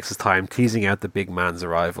film takes its time teasing out the big man's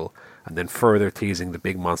arrival, and then further teasing the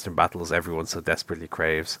big monster battles everyone so desperately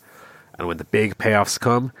craves. And when the big payoffs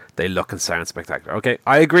come, they look and sound spectacular. Okay,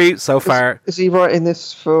 I agree so far. Is he writing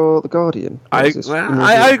this for The Guardian?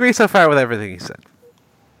 I agree so far with everything he said.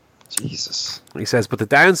 Jesus. He says, but the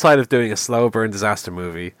downside of doing a slow burn disaster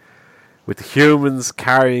movie with the humans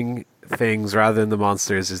carrying things rather than the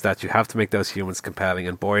monsters is that you have to make those humans compelling,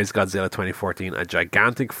 and boy is Godzilla 2014 a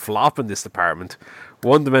gigantic flop in this department.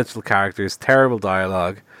 One-dimensional characters, terrible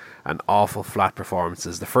dialogue, and awful flat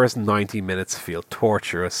performances. The first 90 minutes feel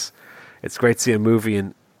torturous. It's great to see a movie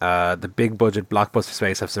in the big budget blockbuster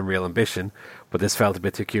space have some real ambition, but this felt a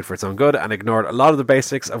bit too cute for its own good and ignored a lot of the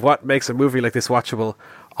basics of what makes a movie like this watchable.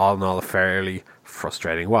 All in all, a fairly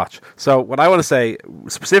frustrating watch. So what I want to say,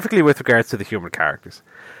 specifically with regards to the human characters,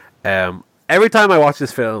 every time I watch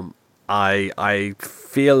this film, I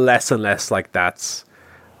feel less and less like that's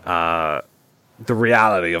the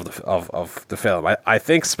reality of the film. I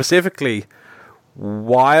think specifically,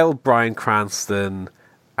 while Bryan Cranston,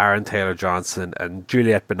 Aaron Taylor Johnson, and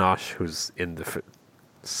Juliette Binoche, who's in the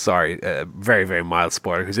very, very mild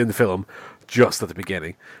spoiler, who's in the film just at the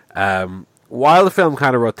beginning, while the film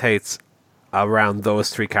kind of rotates around those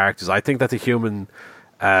three characters, I think that the human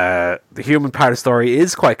part of the story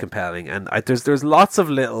is quite compelling, and there's lots of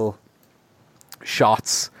little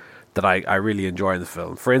shots that I really enjoy in the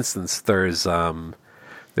film. For instance, there's a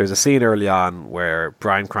scene early on where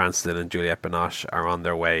Bryan Cranston and Juliette Binoche are on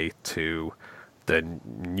their way to the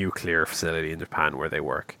nuclear facility in Japan where they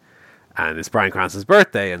work, and it's Bryan Cranston's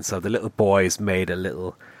birthday, and so the little boys made a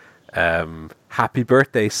little happy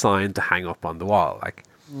birthday sign to hang up on the wall, like.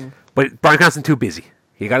 But Bryan Cranston too busy.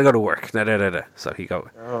 He got to go to work. So he go.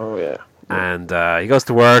 Oh yeah. And he goes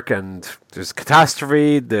to work, and there's a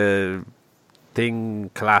catastrophe. The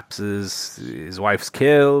thing collapses. His wife's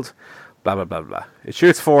killed. Blah blah blah blah. It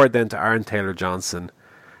shoots forward then to Aaron Taylor Johnson,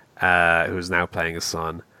 who's now playing his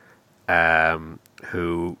son,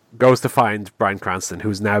 who goes to find Bryan Cranston,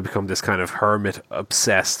 who's now become this kind of hermit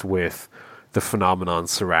obsessed with the phenomenon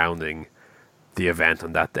surrounding the event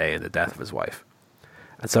on that day and the death of his wife.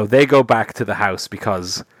 And so they go back to the house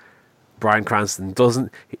because Bryan Cranston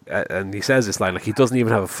doesn't, and he says this line, like, he doesn't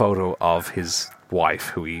even have a photo of his wife,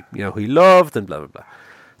 who he loved, and blah blah blah.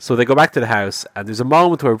 So they go back to the house, and there's a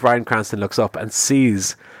moment where Bryan Cranston looks up and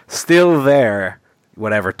sees, still there,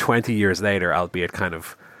 20 years later, albeit kind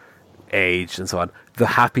of aged and so on, the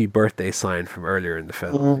happy birthday sign from earlier in the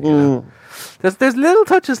film. Mm-hmm. There's little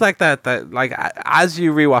touches like that like as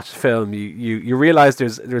you rewatch the film, you realize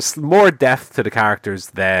there's more depth to the characters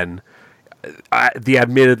than the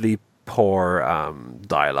admittedly poor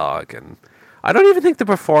dialogue, and I don't even think the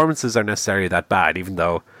performances are necessarily that bad, even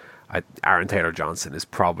though Aaron Taylor Johnson is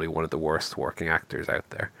probably one of the worst working actors out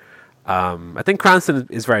there. I think Cranston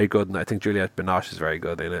is very good, and I think Juliette Binoche is very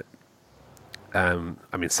good in it.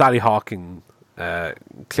 Sally Hawking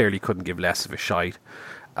clearly couldn't give less of a shite,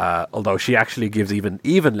 although she actually gives even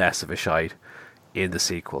less of a shite in the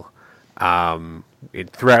sequel.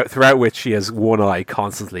 Throughout which she has one eye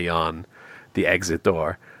constantly on the exit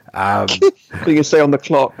door. You can say on the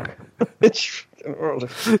clock.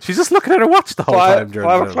 She's just looking at her watch the whole time during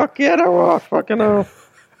 5 the film. o'clock, yeah, no, fucking hell.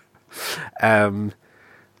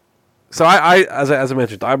 So I as I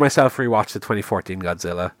mentioned, I myself rewatched the 2014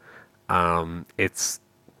 Godzilla. It's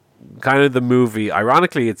kind of the movie.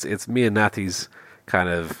 Ironically, it's me and Natty's kind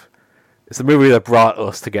of. It's the movie that brought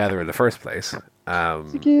us together in the first place.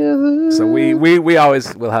 Together. So we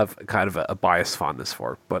always will have kind of a biased fondness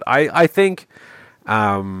for it. But I think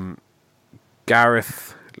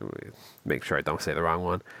Gareth. Let me make sure I don't say the wrong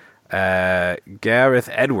one. Gareth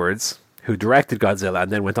Edwards, who directed Godzilla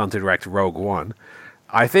and then went on to direct Rogue One.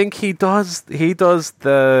 I think he does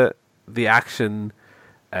the action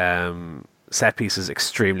set pieces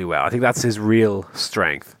extremely well. I think that's his real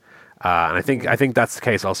strength, and I think that's the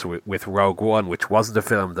case also with Rogue One, which wasn't a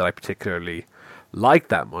film that I particularly liked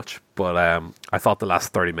that much, but I thought the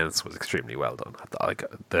last 30 minutes was extremely well done. I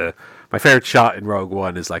thought, my favorite shot in Rogue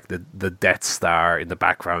One is like the Death Star in the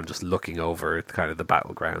background, just looking over kind of the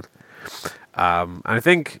battleground. And I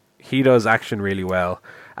think he does action really well.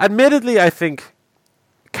 Admittedly, I think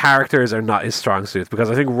characters are not his strong suits,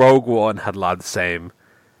 because I think Rogue One had a lot of the same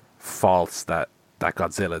faults that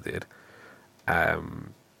Godzilla did.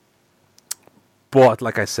 But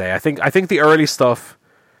like I say, I think the early stuff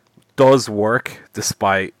does work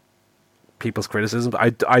despite people's criticisms.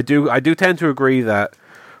 I do tend to agree that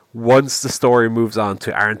once the story moves on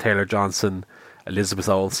to Aaron Taylor Johnson, Elizabeth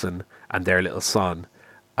Olsen, and their little son,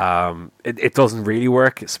 it doesn't really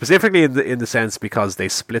work. Specifically in the sense because they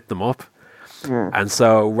split them up. And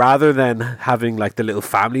so rather than having like the little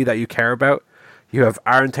family that you care about, you have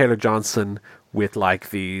Aaron Taylor Johnson with like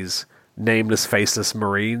these nameless, faceless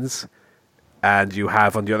Marines, and you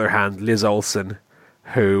have on the other hand Liz Olsen,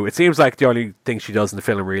 who it seems like the only thing she does in the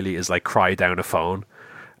film really is like cry down a phone.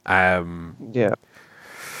 Yeah.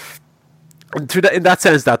 In that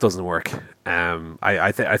sense, that doesn't work.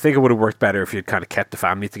 I think it would have worked better if you'd kind of kept the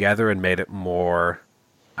family together and made it more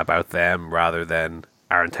about them rather than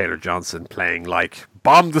Aaron Taylor Johnson playing like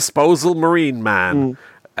bomb disposal Marine man,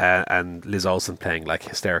 and Liz Olsen playing like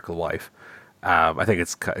hysterical wife. I think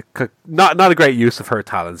it's not a great use of her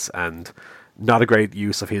talents and not a great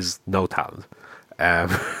use of his no talent.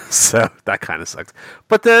 So that kind of sucks.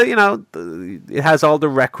 But it has all the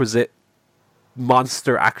requisite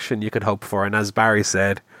monster action you could hope for. And as Barry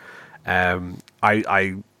said,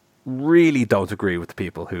 I really don't agree with the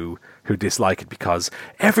people who dislike it because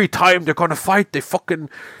every time they're going to fight, they fucking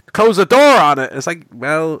close a door on it. It's like,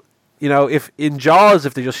 well, you know, if in Jaws,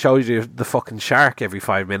 if they just showed you the fucking shark every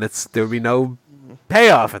 5 minutes, there would be no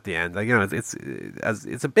payoff at the end. Like, you know, it's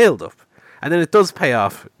a build up, and then it does pay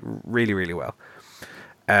off really, really well.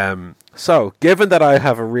 So, given that I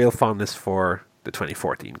have a real fondness for the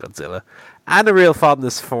 2014 Godzilla and a real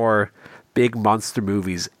fondness for big monster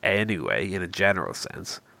movies anyway, in a general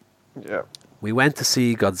sense, Yeah. we went to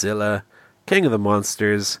see Godzilla, King of the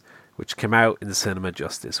Monsters, which came out in the cinema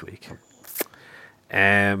just this week.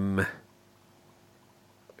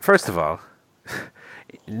 First of all,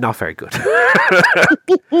 not very good.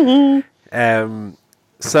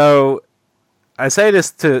 So I say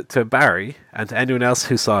this to Barry and to anyone else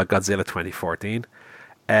who saw Godzilla 2014.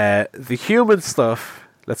 The human stuff,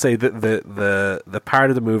 let's say the part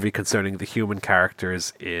of the movie concerning the human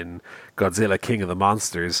characters in Godzilla King of the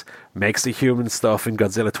Monsters makes the human stuff in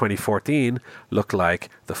Godzilla 2014 look like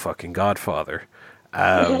the fucking Godfather.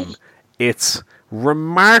 It's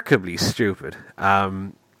remarkably stupid.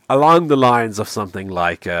 Along the lines of something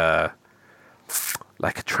like a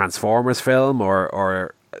Transformers film,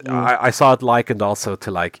 or I saw it likened also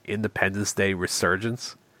to like Independence Day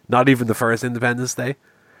Resurgence. Not even the first Independence Day.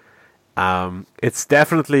 It's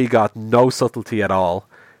definitely got no subtlety at all,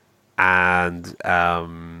 and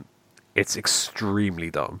it's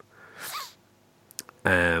extremely dumb.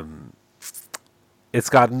 It's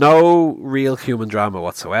got no real human drama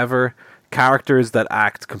whatsoever. Characters that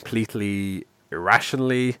act completely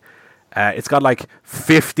irrationally. It's got like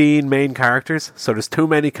 15 main characters, so there's too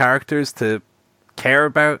many characters to care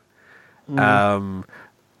about. The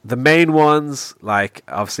main ones, like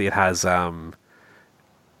obviously it has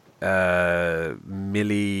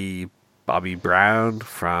Millie Bobby Brown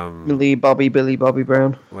from Billy Bobby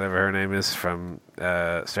Brown. whatever her name is from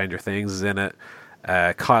Stranger Things is in it.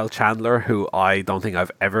 Kyle Chandler, who I don't think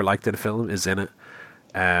I've ever liked in a film, is in it.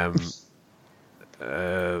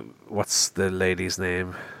 What's the lady's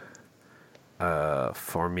name?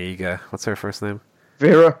 Formiga. What's her first name?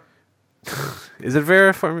 Vera. Is it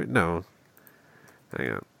Vera Farmiga? No.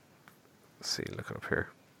 Hang on. Let's see, look it up here.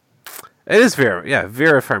 It is Vera. Yeah,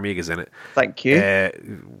 Vera Farmiga's in it. Thank you.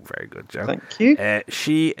 Very good, Joe. Thank you.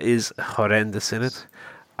 She is horrendous in it.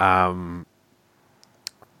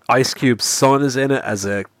 Ice Cube's son is in it as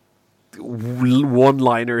a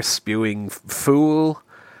one-liner spewing fool.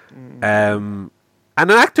 And an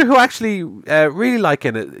actor who actually really like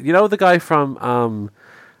in it. You know the guy from...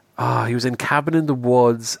 he was in Cabin in the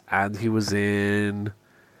Woods, and he was in...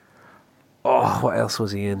 Oh, what else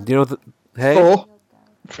was he in? Do you know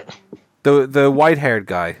the white-haired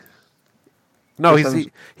guy? No, he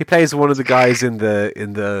plays one of the guys in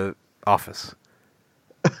the Office.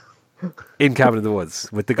 In Cabin in the Woods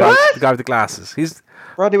with the guy with the glasses. He's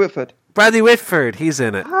Bradley Whitford. Bradley Whitford. He's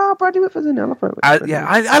in it. Bradley Whitford's in it.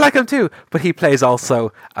 I like him too, but he plays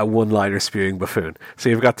also a one-liner spewing buffoon. So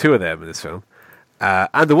you've got two of them in this film,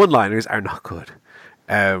 and the one-liners are not good.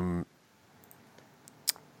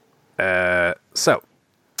 So,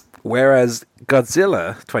 whereas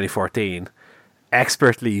Godzilla 2014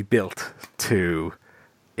 expertly built to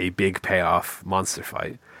a big payoff monster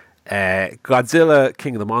fight, Godzilla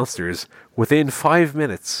King of the Monsters, within 5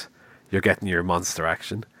 minutes you're getting your monster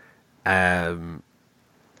action. And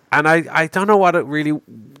I don't know what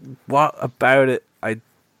about it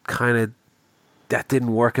that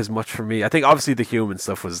didn't work as much for me. I think obviously the human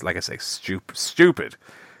stuff was, like I say, stupid.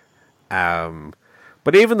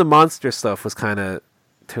 But even the monster stuff was kind of,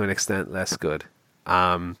 to an extent, less good.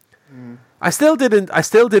 I still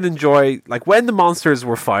did enjoy, like, when the monsters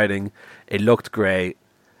were fighting, it looked great.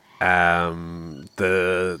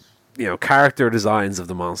 The character designs of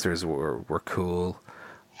the monsters were cool.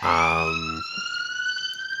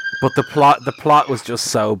 But the plot was just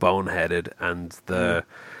so boneheaded, and the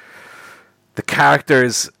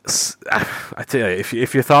characters, I tell you,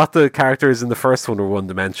 if you thought the characters in the first one were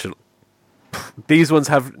one-dimensional, these ones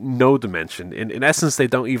have no dimension. In essence, they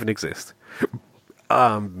don't even exist.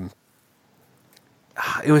 It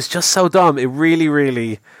was just so dumb. It really,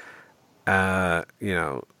 really,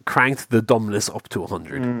 cranked the dumbness up to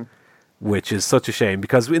 100, which is such a shame,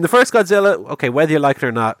 because in the first Godzilla, okay, whether you like it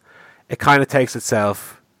or not, it kind of takes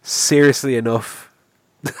itself seriously enough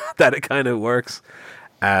that it kind of works.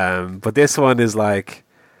 But this one is like,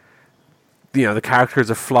 the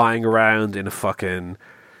characters are flying around in a fucking,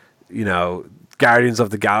 Guardians of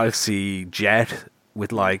the Galaxy jet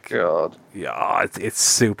with like, God. Yeah, it's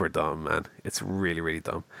super dumb, man. It's really, really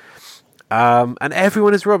dumb. And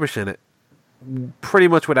everyone is rubbish in it. pretty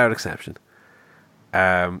much without exception.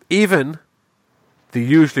 Even the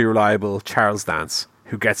usually reliable Charles Dance,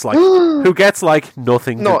 who gets like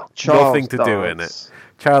nothing Not Charles nothing to do in it. Dance.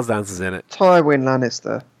 Charles Dance is in it. Tywin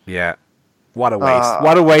Lannister. Yeah. What a waste.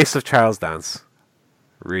 What a waste of Charles Dance.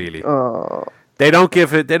 Really. Oh. They don't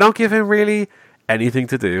give him really anything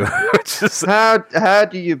to do. Which is, How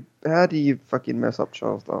do you fucking mess up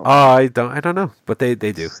Charles Dance? I don't know, but they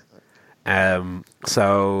do.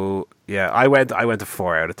 So yeah, I went a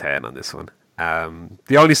 4 out of 10 on this one.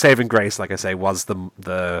 The only saving grace, like I say, was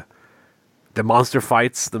the monster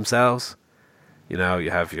fights themselves. You know,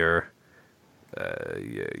 you have your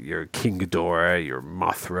King Ghidorah, your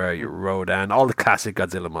Mothra, your Rodan, all the classic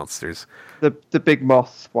Godzilla monsters. The big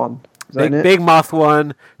moth one. Is that it? Big Moth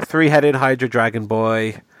one, 3-headed Hydra Dragon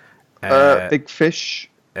Boy. Big fish.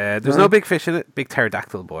 There's no big fish in it. Big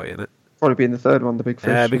pterodactyl boy in it. Probably be in the third one. The big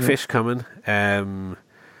fish. Big fish coming.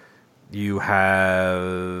 You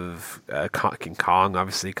have King Kong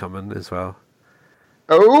obviously coming as well.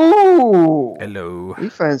 Oh, Hello. he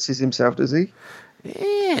fancies himself, does he?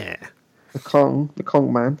 Yeah. The Kong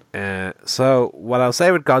man. So what I'll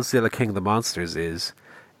say with Godzilla King of the Monsters is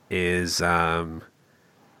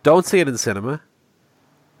don't see it in the cinema.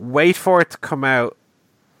 Wait for it to come out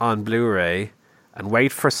on Blu-ray, and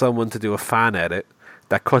wait for someone to do a fan edit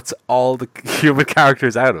that cuts all the human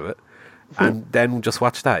characters out of it, and then just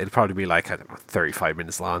watch that. It'll probably be like, I don't know, 35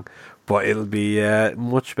 minutes long, but it'll be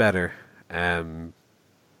much better than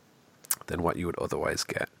what you would otherwise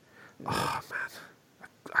get. Oh man,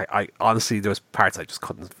 I honestly, there was parts I just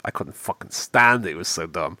couldn't fucking stand. It was so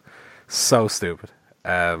dumb, so stupid.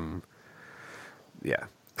 Yeah,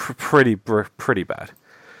 pretty bad.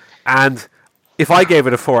 And if I gave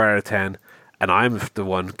it a 4 out of 10, and I'm the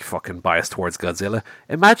one fucking biased towards Godzilla,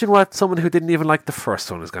 imagine what someone who didn't even like the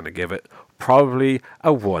first one is going to give it. Probably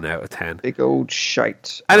a 1 out of 10. Big old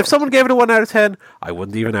shite. And if someone gave it a 1 out of 10, I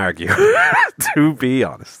wouldn't even argue, to be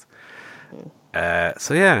honest.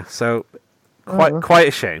 So quite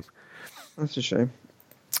a shame. That's a shame.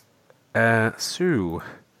 Sue.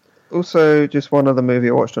 Also, just one other movie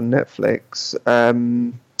I watched on Netflix.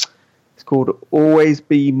 It's called Always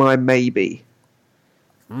Be My Maybe.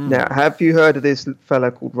 Now, have you heard of this fella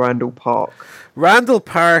called Randall Park? Randall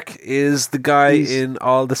Park is the guy in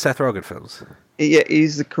all the Seth Rogen films. Yeah,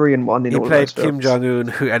 he's the Korean one in all He played those Kim films. Jong-un,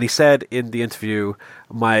 and he said in the interview,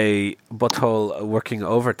 my butthole working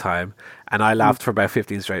overtime, and I laughed for about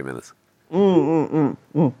 15 straight minutes. Well,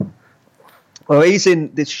 he's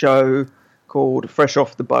in this show called Fresh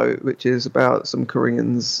Off the Boat, which is about some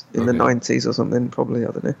Koreans in the 90s or something, probably,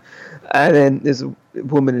 I don't know. And then there's a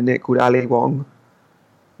woman in it called Ali Wong.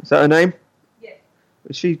 Is that her name? Yes.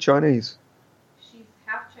 Is she Chinese? She's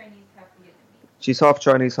half Chinese, half Vietnamese. She's half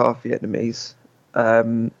Chinese, half Vietnamese.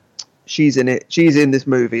 She's in it. She's in this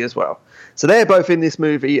movie as well. So they're both in this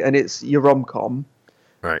movie, and it's your rom-com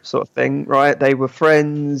sort of thing, right? They were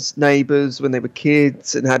friends, neighbours when they were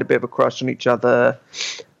kids, and had a bit of a crush on each other,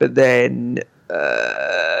 but then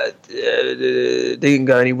didn't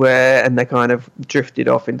go anywhere, and they kind of drifted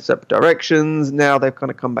off in separate directions. Now they've kind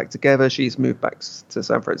of come back together. She's moved back to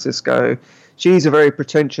San Francisco. She's a very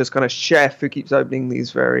pretentious kind of chef who keeps opening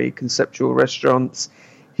these very conceptual restaurants.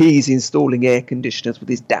 He's installing air conditioners with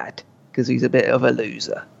his dad because he's a bit of a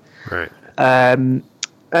loser. Right.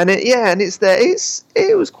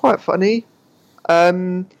 It was quite funny.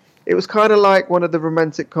 It was kind of like one of the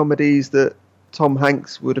romantic comedies that Tom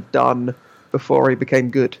Hanks would have done before he became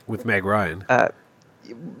good. With Meg Ryan.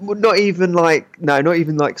 Not even like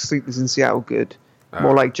Sleepless in Seattle good.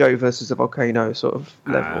 More like Joe versus a Volcano sort of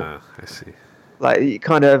level. I see. Like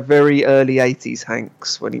kind of very early 80s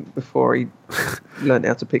Hanks before he learned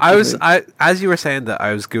how to pick. As you were saying that,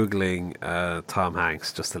 I was googling Tom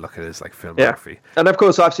Hanks just to look at his like filmography. And of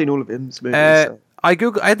course I've seen all of his movies. So. I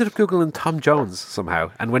ended up googling Tom Jones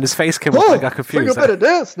somehow, and when his face came up, I got confused. Think I better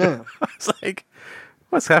dance now. I was like,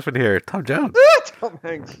 "What's happened here, Tom Jones?" Tom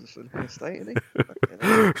Hanks is in a state, isn't he?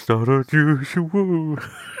 It's not unusual.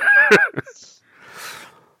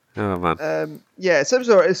 Oh man.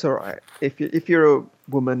 It's all right. If you're a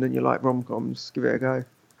woman and you like rom-coms, give it a go.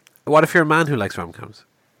 What if you're a man who likes rom-coms?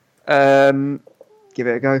 Give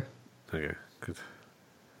it a go. Okay, good.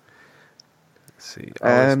 Let's see.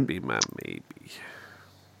 Always be my maybe.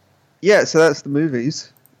 Yeah, so that's the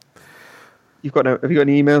movies. Have you got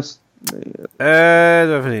any emails? I don't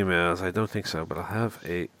have any emails. I don't think so, but I'll have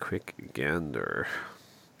a quick gander.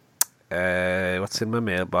 What's in my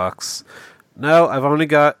mailbox? No, I've only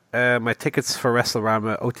got my tickets for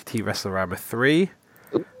WrestleRama, OTT WrestleRama 3.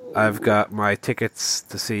 I've got my tickets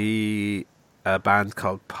to see a band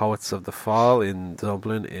called Poets of the Fall in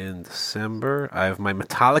Dublin in December. I have my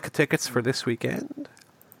Metallica tickets for this weekend.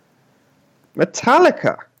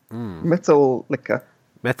 Metallica. Metallica.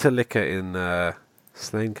 Metallica in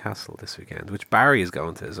Slane Castle this weekend, which Barry is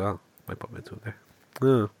going to as well. Might put me into it there.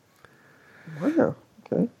 Oh. Wow.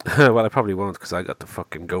 Okay. Well, I probably won't because I got the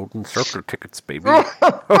fucking Golden Circle tickets, baby.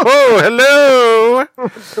 Oh, hello!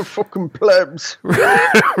 The fucking plebs.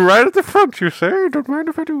 Right at the front, you say? Don't mind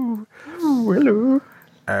if I do. Oh, hello.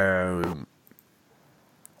 And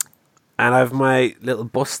I have my little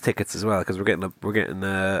bus tickets as well because we're getting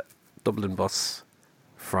a Dublin bus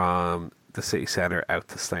from the city centre out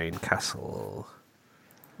to Slane Castle.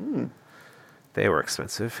 They were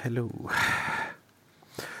expensive. Hello.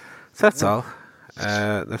 So that's all.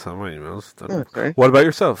 That's all my emails. Okay. What about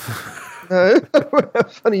yourself?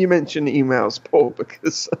 Funny you mention emails, Paul,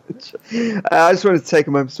 because I just wanted to take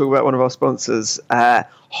a moment to talk about one of our sponsors,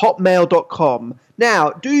 hotmail.com. Now,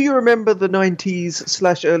 do you remember the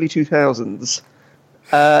 90s/early 2000s?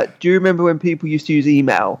 Do you remember when people used to use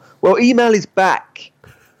email? Well, email is back,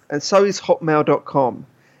 and so is hotmail.com.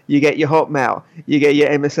 You get your Hotmail, you get your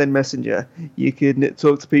MSN Messenger, you can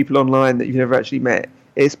talk to people online that you've never actually met.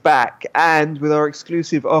 It's back, and with our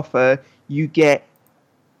exclusive offer, you get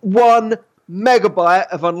 1 megabyte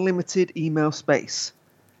of unlimited email space.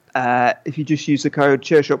 If you just use the code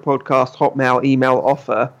Chairshot Podcast Hotmail email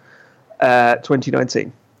offer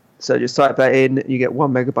 2019. So just type that in, you get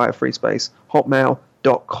 1 megabyte of free space.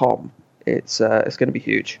 Hotmail.com. It's going to be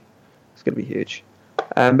huge. It's going to be huge.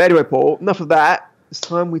 But anyway, Paul, enough of that. It's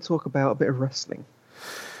time we talk about a bit of wrestling.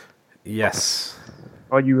 Yes.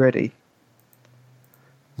 Are you ready?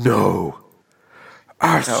 No.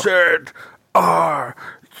 I said, are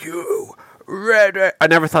you ready? I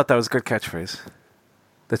never thought that was a good catchphrase.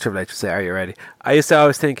 The Triple H would say, are you ready? I used to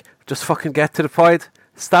always think, just fucking get to the point.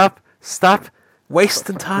 Stop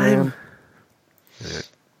wasting time.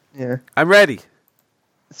 Yeah. I'm ready.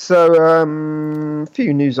 So, a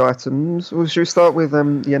few news items. Well, should we start with the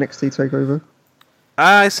NXT takeover?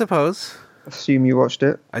 I suppose. Assume you watched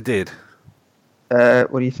it. I did.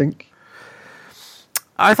 What do you think?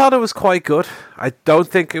 I thought it was quite good. I don't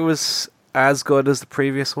think it was as good as the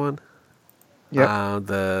previous one. Yeah.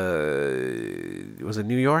 Was it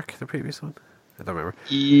New York, the previous one? I don't remember.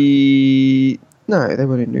 No, they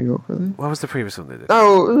weren't in New York, were they? What was the previous one they did?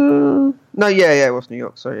 Oh, no, yeah, it was New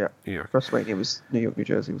York. Sorry, yeah. New York. WrestleMania was New York, New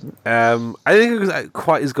Jersey, wasn't it? I think it was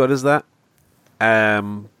quite as good as that.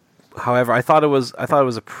 However, I thought it was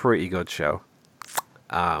a pretty good show.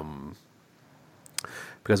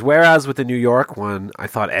 Because whereas with the New York one, I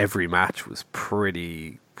thought every match was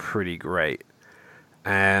pretty great.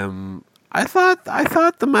 I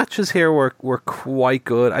thought the matches here were quite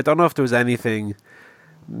good. I don't know if there was anything,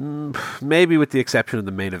 maybe with the exception of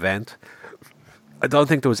the main event. I don't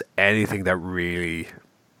think there was anything that really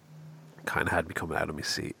kind of had me coming out of my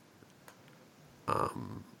seat.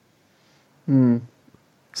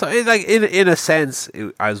 So, in a sense,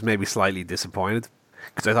 I was maybe slightly disappointed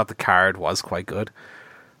because I thought the card was quite good.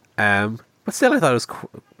 But still, I thought it was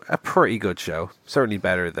a pretty good show. Certainly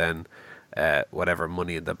better than whatever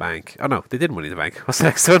Money in the Bank. Oh no, they did Money in the Bank. What's the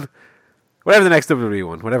next one? Whatever the next WWE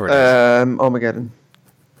one, whatever it is. Armageddon.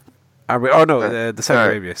 The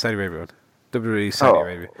Saudi Arabia one. WWE Saudi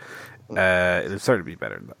Arabia. It'll certainly be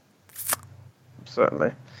better than that.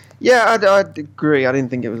 Certainly. Yeah, I'd agree. I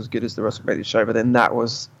didn't think it was as good as the WrestleMania show, but then that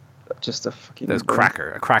was just a fucking... That was a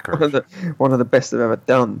cracker. One of the best I've ever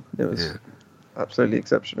done. It was absolutely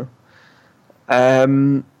exceptional.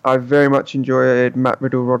 I very much enjoyed Matt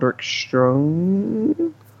Riddle, Roderick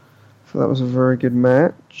Strong. So that was a very good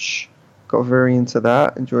match. Got very into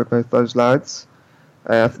that. Enjoyed both those lads.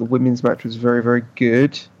 I thought the women's match was very, very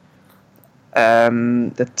good.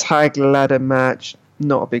 The tag ladder match,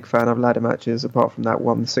 not a big fan of ladder matches, apart from that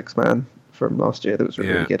 1 6-man from last year that was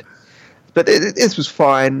really good. But this was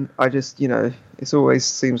fine. I just, it always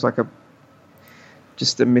seems like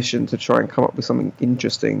just a mission to try and come up with something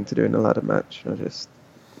interesting to do in a ladder match. I just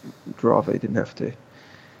rather didn't have to.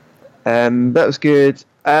 That was good.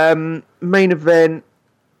 Main event,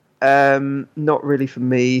 not really for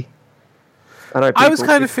me. I was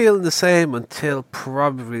kind of feeling the same until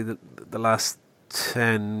probably the last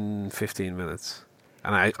 10, 15 minutes.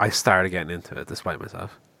 And I started getting into it despite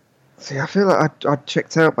myself. See, I feel like I'd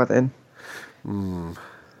checked out by then.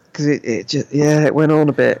 Because it went on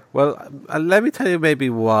a bit. Well, let me tell you maybe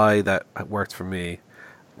why that worked for me.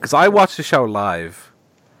 Because I watched the show live,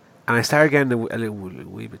 and I started getting a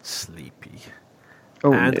wee bit sleepy.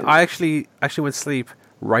 I actually went to sleep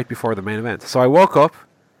right before the main event. So I woke up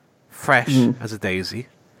fresh as a daisy,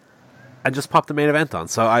 and just pop the main event on.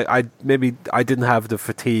 So I didn't have the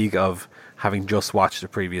fatigue of having just watched the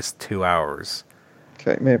previous 2 hours.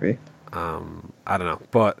 Okay, maybe. I don't know,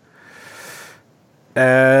 but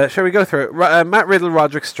shall we go through it? Matt Riddle,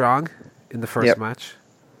 Roderick Strong in the first match.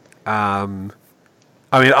 I mean,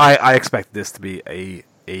 I expected this to be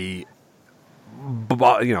a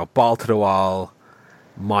ball to the wall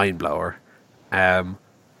mind blower.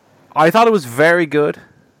 I thought it was very good.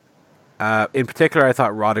 In particular, I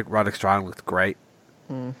thought Roderick Strong looked great.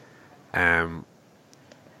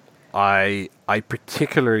 I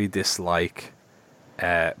particularly dislike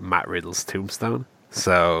Matt Riddle's tombstone.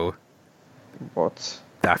 So What?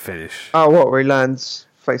 that finish. Oh, what? Where he lands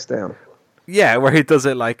face down? Yeah, where he does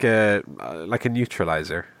it like a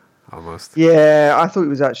neutralizer almost. Yeah, I thought he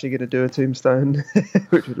was actually going to do a tombstone,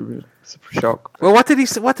 which would have been a super shock. Well, what did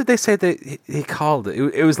they say that he called it?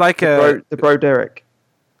 It was like the bro Derek.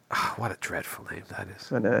 Oh, what a dreadful name that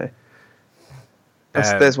is. I know.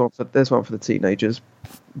 There's one for the teenagers.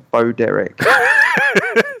 Bo Derek.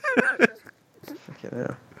 Fucking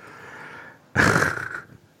hell.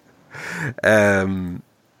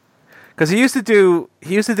 Because he used to do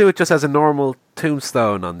it just as a normal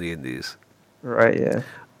tombstone on the Indies. Right. Yeah.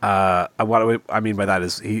 And what I mean by that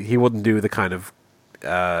is he wouldn't do the kind of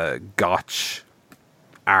gotch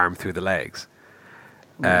arm through the legs.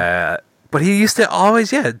 But he used to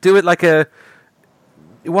always do it like it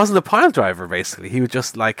wasn't a pile driver basically. He would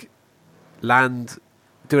just like do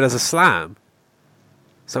it as a slam.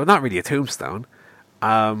 So not really a tombstone.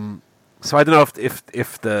 So I don't know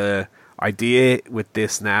if the idea with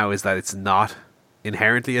this now is that it's not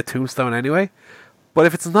inherently a tombstone anyway. But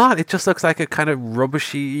if it's not, it just looks like a kind of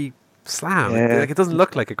rubbishy slam. Yeah. Like it doesn't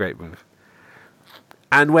look like a great move.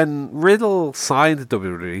 And when Riddle signed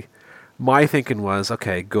WWE, my thinking was,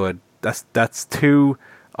 okay, good. That's two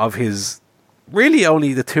of his really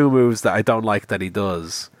only the two moves that I don't like that he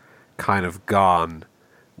does kind of gone,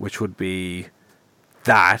 which would be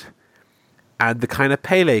that and the kind of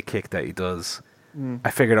Pele kick that he does.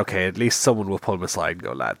 I figured, okay, at least someone will pull him aside and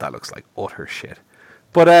go, lad, that looks like utter shit.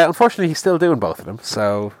 But unfortunately, he's still doing both of them,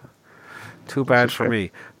 so too bad for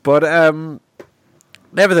me. But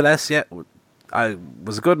nevertheless, it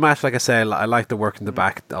was a good match. Like I say, I liked the work in the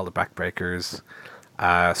back, all the backbreakers.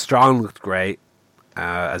 Strong looked great,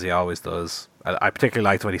 as he always does. I particularly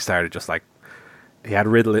liked when he started just like he had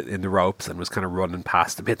Riddle in the ropes and was kind of running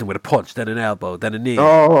past him, hitting with a punch, then an elbow, then a knee.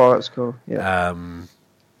 Oh, that's cool. Yeah.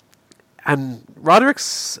 And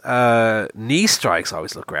Roderick's knee strikes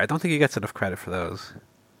always look great. I don't think he gets enough credit for those.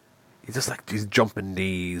 He just like these jumping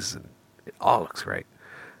knees, and it all looks great.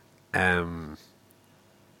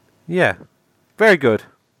 Yeah, very good.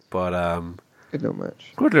 But Good little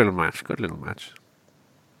match. Good little match.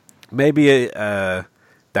 Maybe down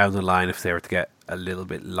the line if they were to get a little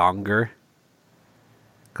bit longer.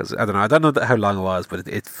 Because I don't know how long it was, but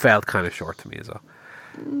it felt kind of short to me as well.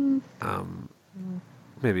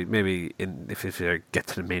 Maybe if they get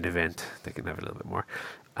to the main event, they can have a little bit more.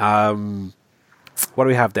 What do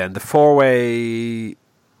we have then? The 4-way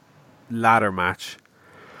ladder match.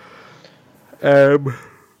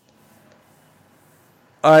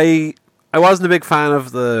 I wasn't a big fan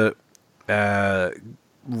of the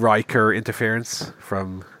Riker interference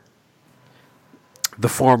from the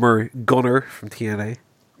former Gunner from TNA.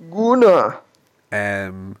 Gunner.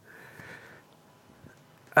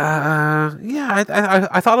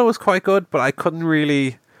 I thought it was quite good, but I couldn't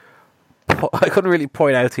really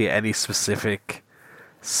point out to you any specific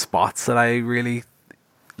spots that I really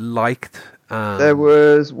liked. There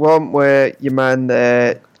was one where your man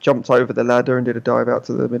there jumped over the ladder and did a dive out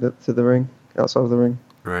to the ring, outside of the ring.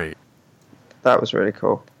 Right. That was really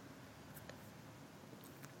cool.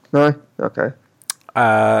 No? Okay.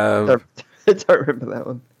 Don't remember that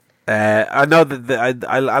one. I know that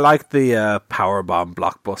I like the power bomb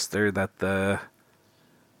blockbuster that the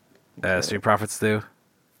Street Profits do.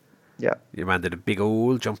 Yeah. Your man did a big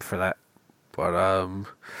old jump for that, but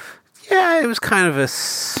it was kind of a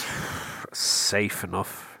safe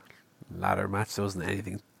enough ladder match. There wasn't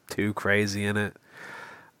anything too crazy in it.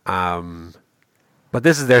 But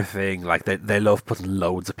this is their thing. Like they love putting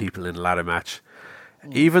loads of people in a ladder match.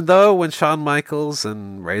 Even though when Shawn Michaels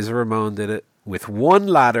and Razor Ramon did it with one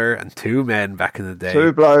ladder and two men back in the day,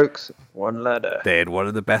 two blokes, one ladder. They had one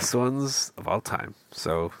of the best ones of all time.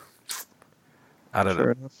 So I don't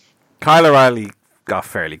know. Enough. Kyle O'Reilly got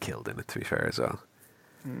fairly killed in it, to be fair as well.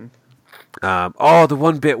 The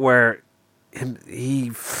one bit where him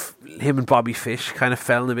and Bobby Fish kind of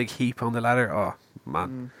fell in a big heap on the ladder. Oh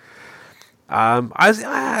man.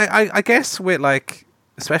 I guess with like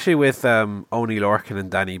especially with Oni Lorcan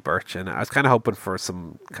and Danny Burch, and I was kind of hoping for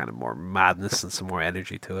some kind of more madness and some more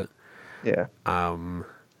energy to it. Yeah.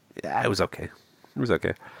 Yeah, it was okay. It was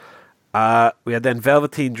okay. We had then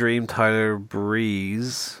Velveteen Dream, Tyler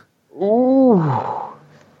Breeze. Ooh.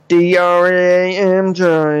 DRAM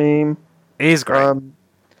Dream. He's great.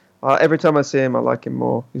 Every time I see him, I like him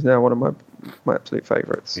more. He's now one of my absolute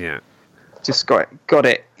favourites. Yeah. Just got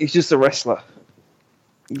it. He's just a wrestler.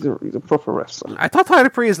 He's a proper wrestler. I thought Tyler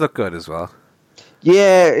Breeze looked good as well.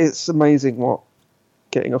 Yeah, it's amazing what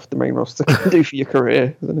getting off the main roster can do for your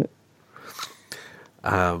career, isn't it?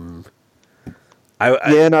 And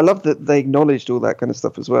I love that they acknowledged all that kind of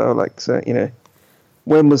stuff as well. Like, so,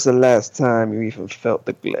 when was the last time you even felt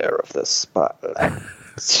the glare of the spotlight?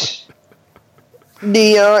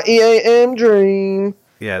 DREAM Dream.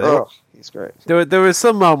 Yeah, he's great. There were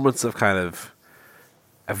some moments of kind of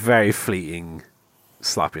a very fleeting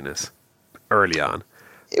sloppiness early on.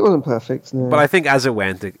 It wasn't perfect, no. But I think as it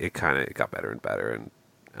went, it kind of got better and better, and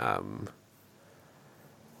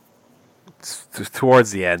towards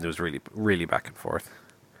the end, it was really, really back and forth.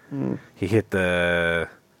 He hit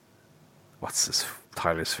what's this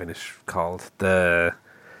Tyler's finish called? The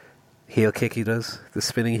heel kick he does, the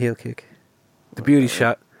spinning heel kick, the beauty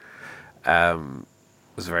shot.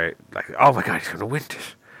 Was very like, oh my god, he's going to win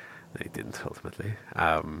this. And he didn't ultimately.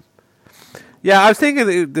 Yeah, I was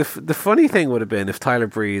thinking the funny thing would have been if Tyler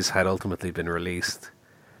Breeze had ultimately been released.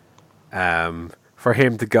 For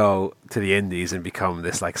him to go to the Indies and become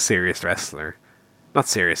this like serious wrestler, not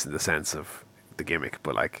serious in the sense of the gimmick,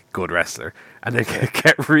 but like good wrestler, and then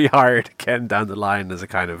get rehired again down the line as a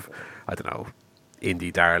kind of, I don't know,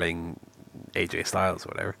 indie darling, AJ Styles or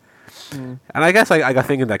whatever. And I guess I got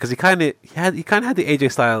thinking that because he kind of had the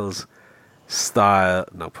AJ Styles style,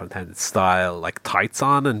 no pun intended, style, like tights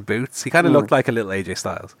on and boots. He kind of looked like a little AJ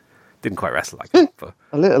Styles. Didn't quite wrestle like that, but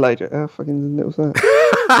a little AJ. How fucking little was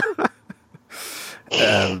that?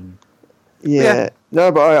 Yeah.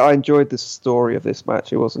 No, but I enjoyed the story of this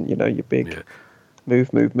match. It wasn't, your big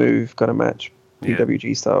move kind of match,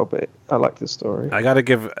 PWG style, but I liked the story. I got to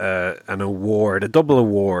give an award, a double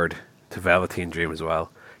award to Velveteen Dream as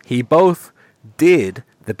well. He both did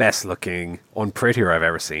the best looking unprettier I've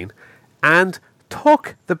ever seen and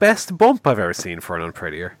took the best bump I've ever seen for an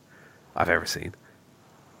unprettier I've ever seen.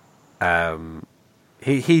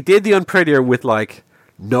 He did the unprettier with like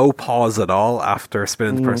no pause at all after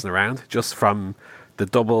spinning the person around, just from the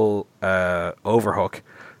double overhook,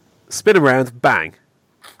 spin around, bang,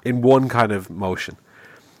 in one kind of motion.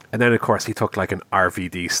 And then, of course, he took like an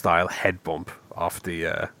RVD style head bump off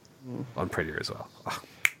the unprettier as well. Oh.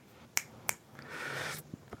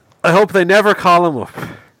 I hope they never call him up.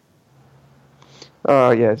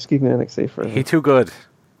 Oh, yeah, just keep me NXT forever. He's too good.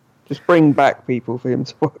 Just bring back people for him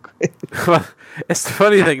to work with. Well, it's the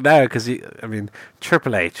funny thing now, because,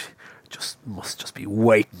 Triple H must just be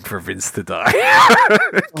waiting for Vince to die.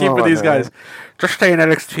 Keeping these guys. Just stay in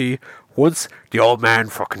NXT. Once the old man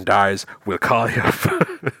fucking dies, we'll call you up.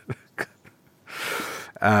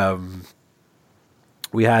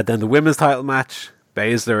 We had then the women's title match.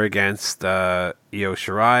 Baszler against Io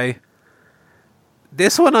Shirai.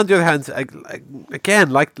 This one, on the other hand,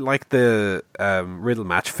 again, like the Riddle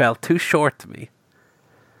match, felt too short to me.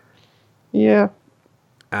 Yeah.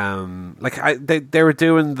 They were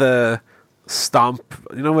doing the stomp.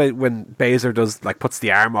 You know when Baszler does puts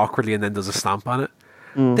the arm awkwardly and then does a stomp on it.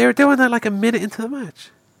 They were doing that like a minute into the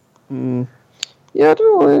match. Yeah, I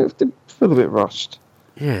don't know. It felt a bit rushed.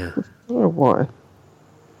 Yeah. I don't know why.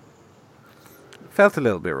 Felt a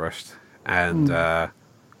little bit rushed, and the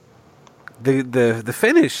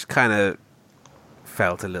finish kind of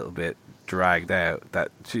felt a little bit dragged out.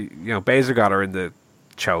 That Baszler got her in the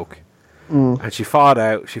choke, and she fought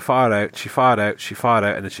out, and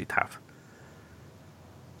then she tapped.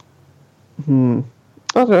 I don't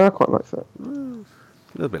know. I quite like that. A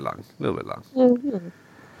little bit long.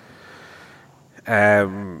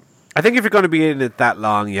 I think if you're going to be in it that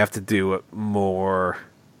long, you have to do it more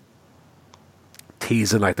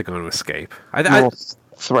teasing like they're going to escape. More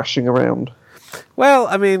thrashing around. Well,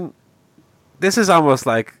 this is almost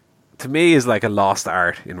like, to me, is like a lost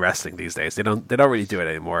art in wrestling these days. They don't really do it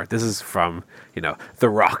anymore. This is from the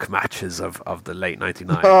Rock matches of the late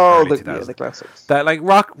 99. Oh, early 2000s. The classics. That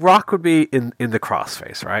Rock would be in the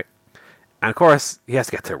crossface, right? And of course he has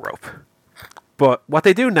to get to the rope. But what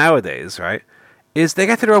they do nowadays, right, is they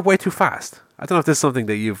get to the rope way too fast. I don't know if this is something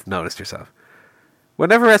that you've noticed yourself.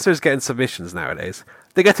 Whenever wrestlers get in submissions nowadays,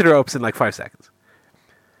 they get to the ropes in like 5 seconds.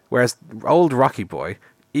 Whereas old Rocky Boy,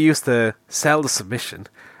 he used to sell the submission,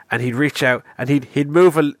 and he'd reach out and he'd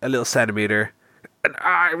move a little centimeter, And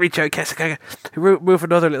reach out, kiss it, move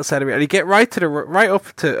another little centimeter, and he'd get right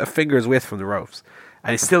up to a finger's width from the ropes,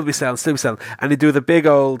 and he'd still be selling, and he'd do the big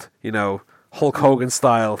old, Hulk Hogan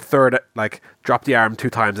style third, like drop the arm 2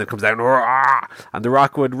 times and it comes down, and The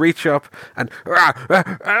Rock would reach up and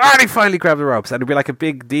he finally grabbed the ropes, and it'd be like a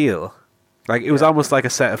big deal. Like it was almost like a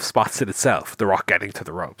set of spots in itself, The Rock getting to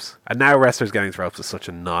the ropes. And now wrestlers getting to the ropes is such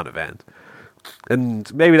a non-event.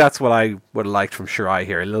 And maybe that's what I would have liked from Shirai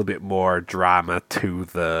here, a little bit more drama to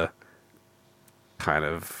the kind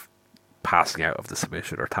of passing out of the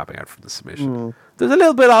submission or tapping out from the submission. There's a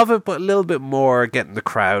little bit of it, but a little bit more getting the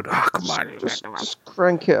crowd. Oh, come on. Just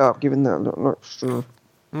crank it up, giving that a little extra.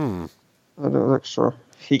 A little extra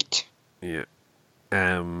heat. Yeah.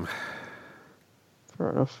 Fair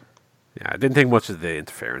enough. Yeah, I didn't think much of the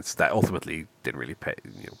interference. That ultimately didn't really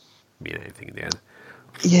mean anything in the end.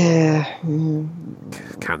 Yeah.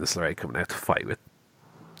 Candice LeRae coming out to fight with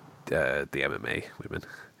the MMA women.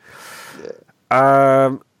 Yeah.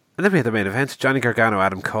 And then we had the main event: Johnny Gargano,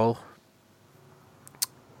 Adam Cole.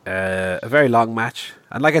 A very long match,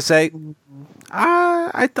 and like I say,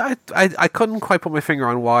 I couldn't quite put my finger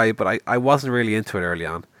on why, but I wasn't really into it early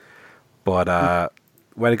on. But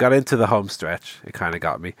when it got into the home stretch, it kind of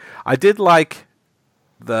got me. I did like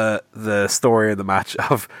the story of the match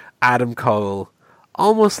of Adam Cole,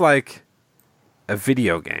 almost like a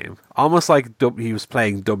video game, almost like he was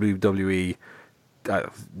playing WWE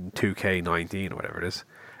 2K19 or whatever it is,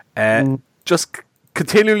 just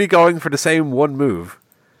continually going for the same one move,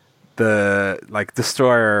 the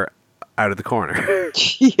destroyer out of the corner.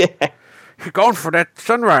 Yeah. You're going for that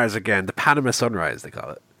sunrise again, the Panama Sunrise they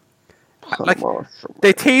call it.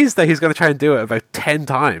 They teased that he's going to try and do it about 10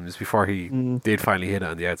 times before he did finally hit it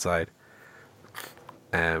on the outside.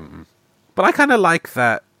 But I kind of like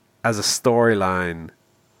that as a storyline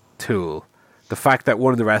tool. The fact that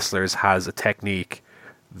one of the wrestlers has a technique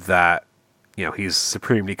that he's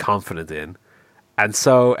supremely confident in, and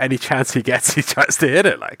so any chance he gets, he tries to hit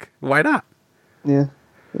it. Like, why not? Yeah.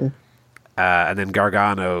 And then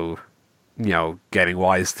Gargano, getting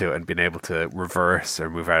wise to it and being able to reverse or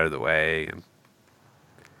move out of the way. And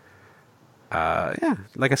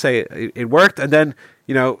like I say, it worked. And then,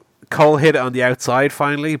 Cole hit it on the outside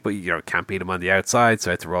finally, but can't beat him on the outside,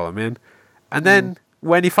 so I had to roll him in. And then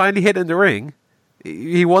when he finally hit in the ring,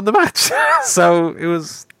 he won the match. So it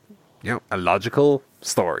was, a logical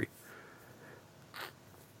story.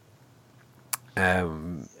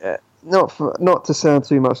 Not to sound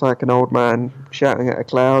too much like an old man shouting at a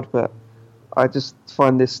cloud, but I just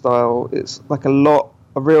find this style, it's like a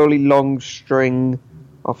really long string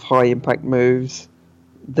of high impact moves,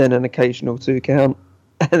 then an occasional 2 count,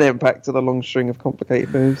 and then back to the long string of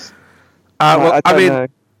complicated moves. I don't know.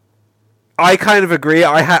 I kind of agree.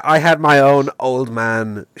 I had my own old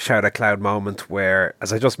man shout at cloud moment where,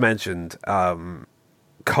 as I just mentioned,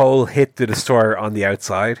 Cole hit the destroyer on the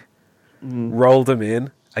outside, rolled him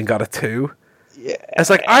in, and got a 2. Yeah, it's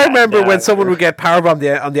like, I remember when someone would get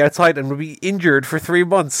powerbombed on the outside and would be injured for 3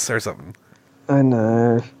 months or something. I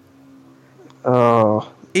know.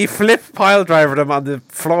 Oh. He flip pile drivered him on the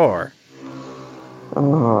floor.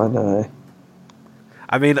 Oh, I know.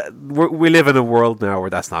 I mean, we live in a world now where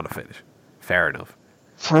that's not a finish. Fair enough.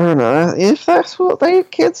 Fair enough. If that's what they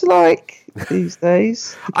kids like these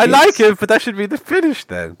days. I like it, but that should be the finish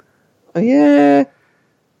then. Yeah.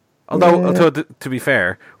 Although, to be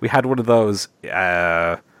fair, we had one of those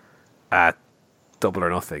at Double or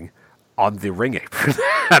Nothing on the ring apron,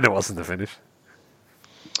 and it wasn't the finish.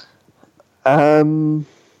 That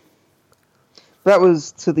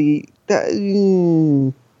was to the...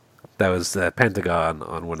 That was Pentagon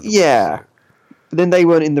on one of the... Yeah. But then they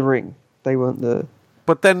weren't in the ring. They weren't the...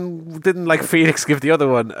 But then, didn't Phoenix give the other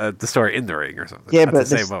one the story in the ring or something? Yeah, but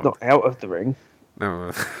it's not out of the ring.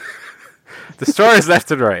 No. The story's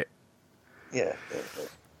left and right. Yeah.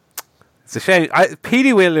 It's a shame.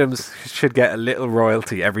 Petey Williams should get a little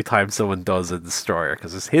royalty every time someone does a destroyer,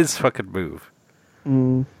 because it's his fucking move.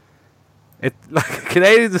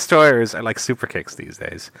 Canadian destroyers are like super kicks these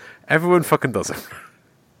days. Everyone fucking does it.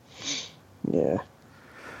 Yeah.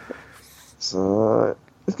 So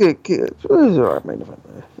it's good. It was alright main event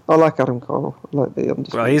there. I like Adam Cole. I like the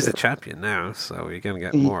undisputed. Well, he's the champion now, so you're gonna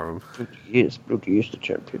get more of him. He is the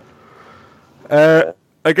champion.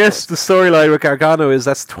 I guess the storyline with Gargano is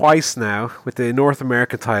that's twice now with the North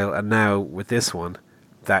American title, and now with this one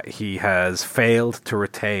that he has failed to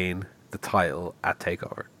retain the title at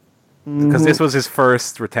TakeOver. Because this was his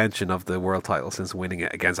first retention of the world title since winning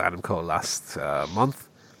it against Adam Cole last month.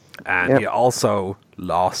 And he also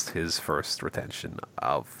lost his first retention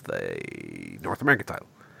of the North American title.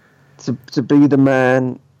 To be the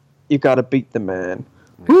man you got to beat the man.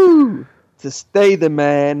 Woo! To stay the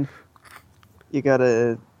man, you got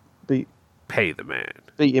to pay the man.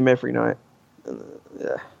 Beat him every night.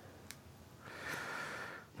 Yeah.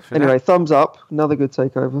 Anyway, thumbs up. Another good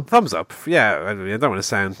takeover. Thumbs up. Yeah, I don't want to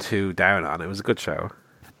sound too down on it. It was a good show.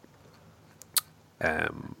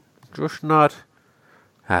 Just not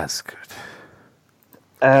as good.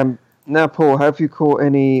 Now, Paul, have you caught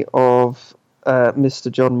any of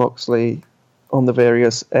Mr. John Moxley on the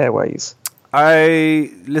various airways?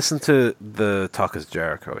 I listened to the Talk is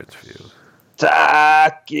Jericho interview.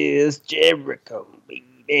 Talk is Jericho,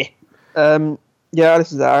 baby. Yeah, I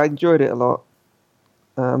listened to that. I enjoyed it a lot.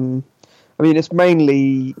 I mean, it's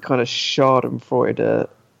mainly kind of Schadenfreude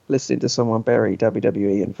listening to someone bury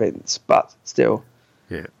WWE and Vince, but still,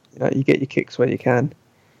 yeah, you get your kicks where you can.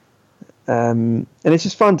 And it's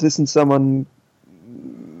just fun to listen to someone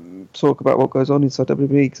talk about what goes on inside WWE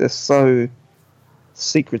because they're so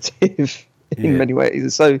secretive in many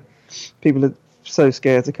ways. So people are so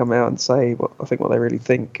scared to come out and say what they really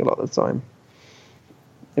think a lot of the time.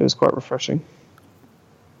 It was quite refreshing.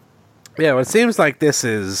 Yeah, well, it seems like this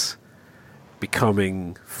is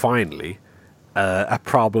becoming finally a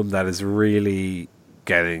problem that is really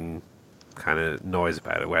getting kind of noise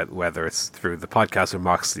about it, whether it's through the podcast with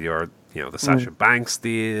Moxley or the Sasha Banks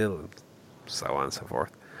deal and so on and so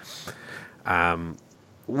forth.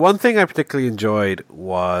 One thing I particularly enjoyed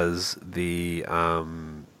was the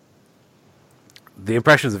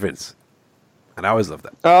impressions of Vince, and I always love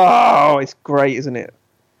that. Oh, it's great, isn't it?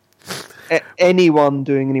 Anyone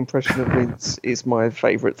doing an impression of Vince is my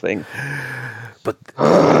favourite thing. But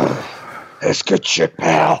that's good shit,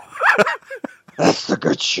 pal. That's the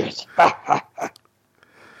good shit.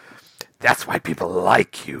 That's why people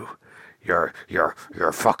like you. You're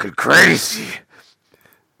fucking crazy.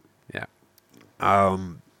 Yeah. I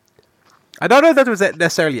don't know if that was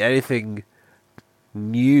necessarily anything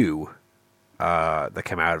new that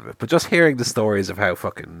came out of it, but just hearing the stories of how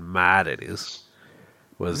fucking mad it is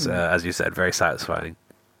was, as you said, very satisfying.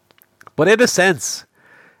 But in a sense,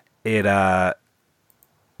 it was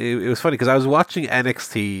funny because I was watching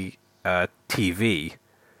NXT TV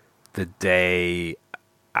the day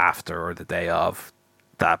after or the day of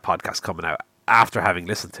that podcast coming out, after having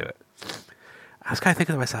listened to it. I was kind of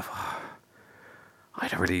thinking to myself, I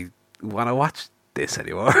don't really want to watch this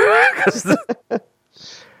anymore.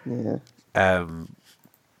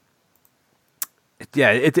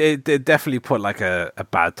 It definitely put like a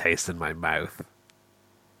bad taste in my mouth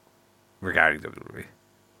regarding WWE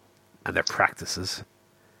and their practices.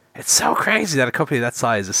 It's so crazy that a company that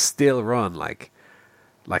size is still run like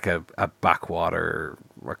a backwater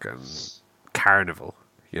fucking carnival,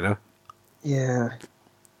 Yeah.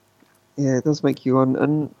 Yeah, it does make you on,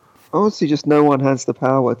 and honestly, just no one has the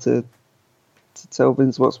power to tell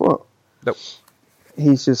Vince what's what. Nope.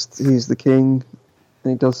 He's the king,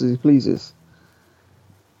 and he does as he pleases.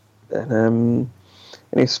 And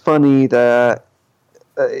it's funny that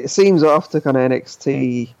it seems after kind of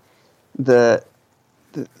NXT that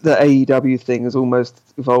the AEW thing has almost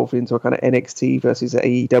evolved into a kind of NXT versus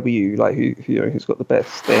AEW, like who's got the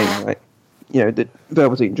best thing. Like, the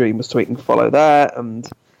Velveteen Dream was tweeting follow that, and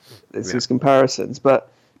there's these comparisons.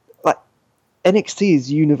 But like NXT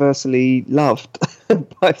is universally loved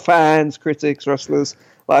by fans, critics, wrestlers.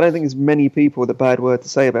 Like, I don't think there's many people with a bad word to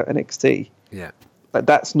say about NXT. Yeah. But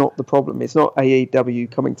that's not the problem. It's not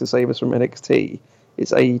AEW coming to save us from NXT.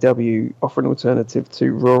 It's AEW offering an alternative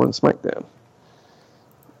to Raw and SmackDown.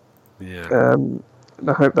 Yeah. And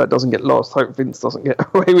I hope that doesn't get lost. I hope Vince doesn't get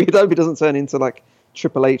away with it. I hope it doesn't turn into like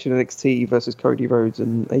Triple H and NXT versus Cody Rhodes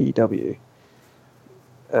and AEW.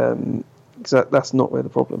 Because that's not where the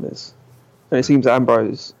problem is. And it seems that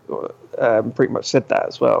Ambrose pretty much said that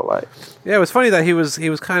as well. Like, yeah, it was funny that he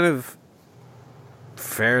was kind of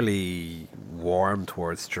fairly warm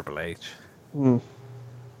towards Triple H. It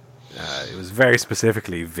was very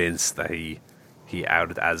specifically Vince that he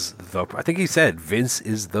outed as the. I think he said Vince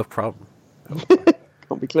is the problem.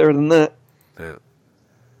 Can't be clearer than that.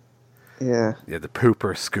 Yeah, the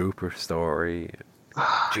pooper scooper story.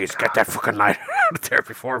 Jeez, get that fucking light out of there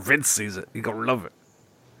before Vince sees it. He's gonna love it.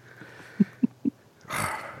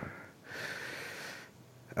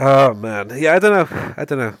 Oh man, yeah, I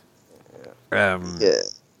don't know. Yeah,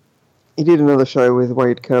 he did another show with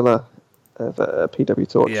Wade Keller of PW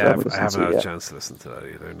Talk. Yeah, I haven't had a chance to listen to that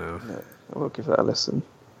either. No, I will give that a listen.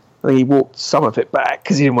 I think he walked some of it back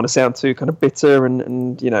because he didn't want to sound too kind of bitter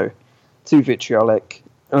and too vitriolic.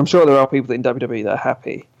 And I'm sure there are people in WWE that are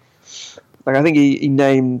happy. Like, I think he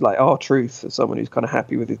named like R-Truth as someone who's kind of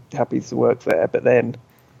happy to work there. But then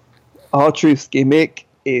R-Truth's gimmick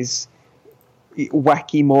is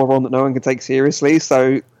wacky moron that no one can take seriously.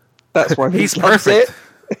 So that's why He's loves perfect.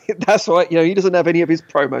 it. That's why he doesn't have any of his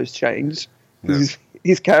promos changed. No.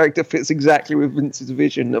 His character fits exactly with Vince's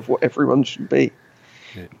vision of what everyone should be.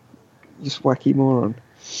 Yeah. Just wacky moron.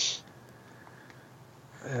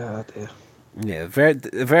 Oh dear. Yeah, very,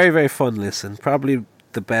 very, very fun listen. Probably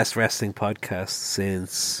the best wrestling podcast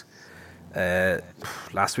since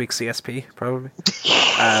last week's CSP, probably.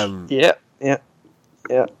 Yeah.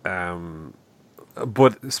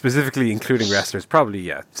 But specifically including wrestlers,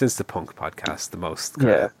 probably since the Punk podcast, the most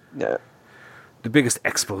Yeah. the biggest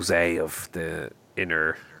expose of the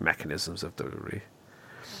inner mechanisms of WWE.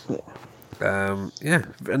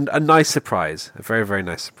 And a nice surprise, a very, very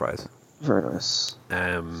nice surprise. Very nice.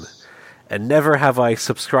 And never have I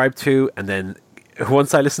subscribed to, and then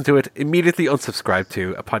once I listen to it, immediately unsubscribe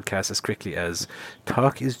to a podcast as quickly as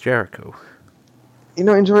Talk is Jericho. You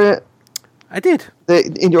not enjoy it? I did.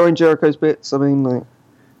 Enjoying Jericho's bits. I mean, like,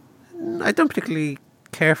 I don't particularly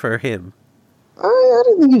care for him. I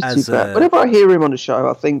don't think he's As too bad. Whenever I hear him on the show,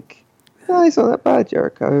 I think, he's not that bad,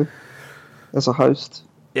 Jericho, as a host.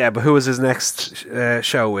 Yeah, but who was his next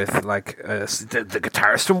show with? Like the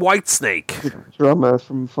guitarist from Whitesnake. Drummer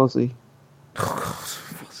from Fozzy.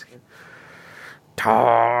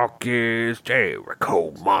 Talk is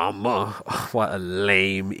Jericho, mama. Oh, what a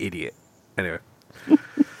lame idiot. Anyway.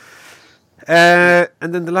 And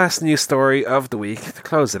then the last news story of the week, to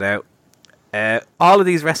close it out. All of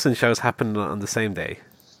these wrestling shows happened on the same day.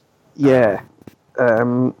 Yeah.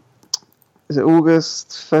 Is it August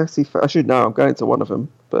 31st? I should know, I'm going to one of them.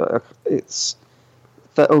 But it's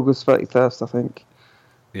August 31st, I think.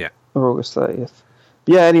 Yeah. Or August 30th.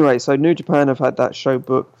 But yeah, anyway, so New Japan have had that show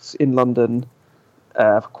booked in London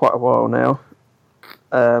for quite a while now.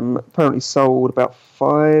 Apparently sold about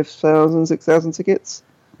 5,000, 6,000 tickets.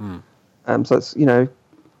 So it's,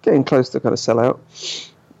 getting close to kind of sell out.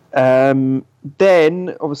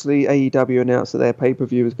 Then, obviously, AEW announced that their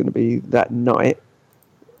pay-per-view is going to be that night.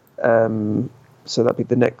 So that'd be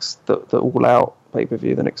the next, the all-out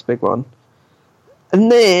pay-per-view, the next big one.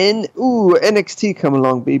 And then, NXT come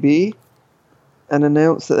along, BB, and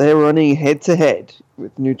announced that they're running head-to-head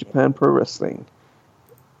with New Japan Pro Wrestling.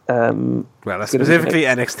 Well, that's specifically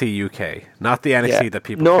NXT UK, not the NXT that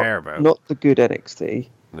people care about. Not the good NXT.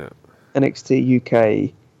 No. NXT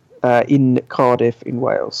UK in Cardiff, in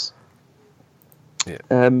Wales. Yeah.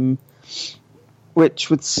 Which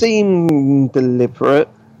would seem deliberate,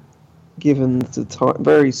 given the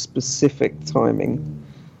very specific timing.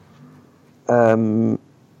 But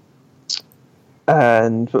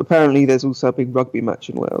apparently there's also a big rugby match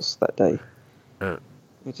in Wales that day,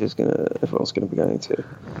 which is everyone's gonna be going to.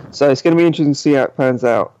 So it's gonna be interesting to see how it pans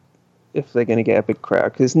out, if they're gonna get a big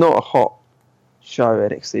crowd, because it's not a hot show,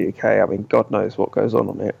 NXT UK. I mean, God knows what goes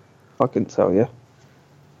on it. I couldn't tell you.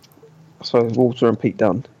 I suppose Walter and Pete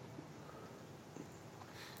Dunne.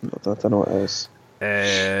 I don't know what else.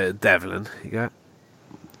 Devlin, you got.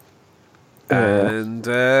 And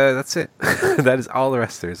that's it. That is all the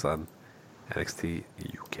wrestlers on NXT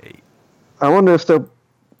UK. I wonder if they'll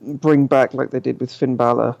bring back, like they did with Finn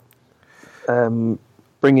Balor,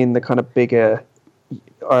 bring in the kind of bigger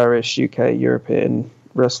Irish, UK, European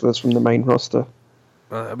wrestlers from the main roster.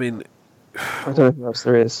 I mean, I don't know who else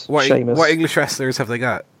there is. what Sheamus. English wrestlers have they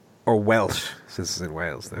got? Or Welsh, since it's in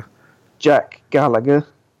Wales now. Jack Gallagher.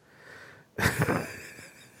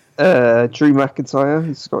 Drew McIntyre,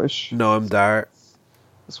 he's Scottish. Noam Dar.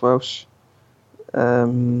 That's Welsh.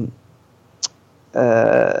 Who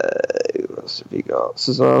else have you got?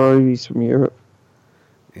 Cesaro, he's from Europe.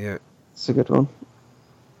 Yeah. It's a good one.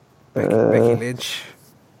 Becky Lynch.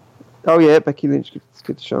 Oh yeah, Becky Lynch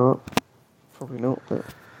could show up. Probably not, but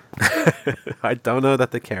I don't know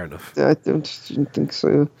that they care enough. I didn't think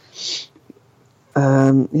so.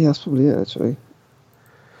 Yeah, that's probably it actually.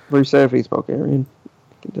 Bruce Evans, Bulgarian.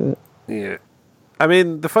 Can do it. Yeah. I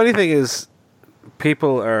mean, the funny thing is,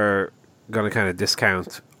 people are going to kind of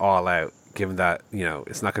discount All Out, given that,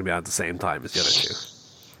 it's not going to be on at the same time as the other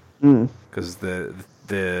two. Because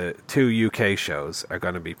the two UK shows are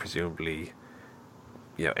going to be presumably,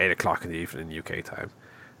 8 o'clock in the evening UK time,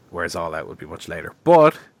 whereas All Out would be much later.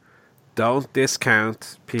 But don't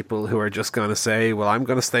discount people who are just going to say, well, I'm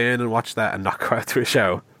going to stay in and watch that and not go out to a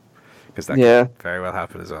show. Because that could very well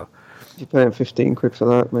happen as well. You're paying 15 quid for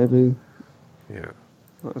that, maybe. Yeah.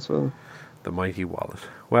 Might as well. The mighty wallet.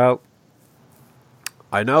 Well,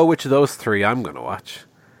 I know which of those three I'm going to watch.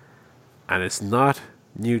 And it's not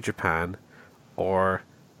New Japan or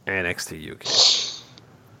NXT UK.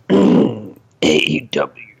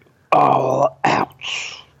 AEW All Out.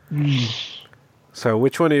 So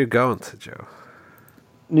which one are you going to, Joe?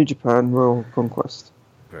 New Japan Royal Conquest.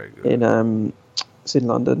 Very good. It's in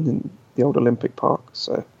London in the old Olympic Park.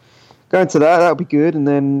 So going to that'll be good, and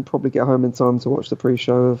then probably get home in time to watch the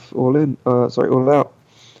pre-show of All Out.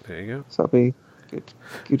 There you go. So that'll be good.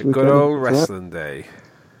 Good old wrestling day.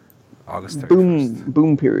 August 31st.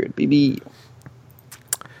 Boom period, BB.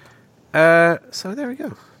 So there we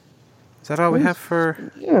go. Is that all we have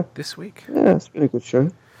for this week? Yeah, it's been a good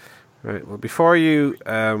show. Right. Well, before you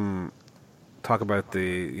talk about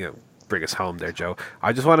bring us home there, Joe,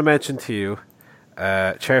 I just want to mention to you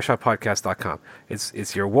chairshotpodcast.com.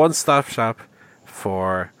 It's your one-stop shop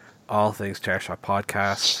for all things Chairshot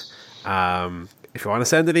Podcast. If you want to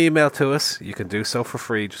send an email to us, you can do so for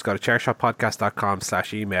free. Just go to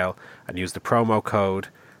chairshotpodcast.com/email and use the promo code,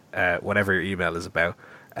 whatever your email is about.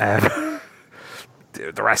 The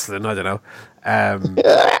rest of them, I don't know. And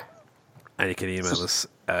you can email us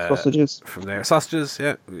sausages from there. Sausages,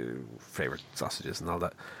 yeah. Favorite sausages and all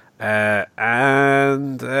that.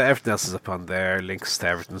 And everything else is up on there. Links to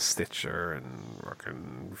everything, Stitcher and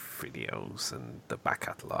working videos and the back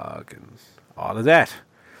catalogue and all of that.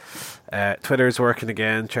 Twitter is working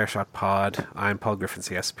again, Chairshot Pod. I'm Paul Griffin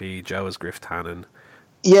CSP. Joe is Griff Tannen.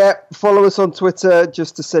 Yeah, follow us on Twitter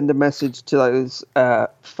just to send a message to those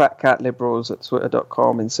fat cat liberals at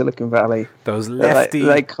twitter.com in Silicon Valley. Those lefty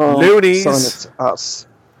they can't loonies. Silence us.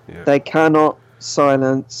 Yeah. They cannot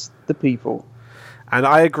silence the people. And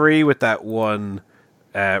I agree with that one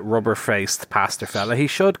rubber-faced pastor fella. He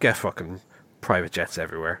should get fucking private jets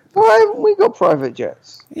everywhere. Why haven't we got private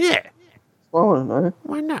jets? Yeah. I want to know.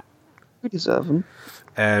 Why not? We deserve them.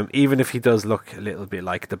 Even if he does look a little bit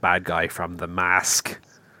like the bad guy from The Mask.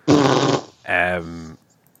 But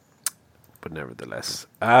nevertheless.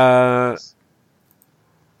 Barry's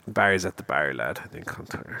at the Barry Lad, I think, on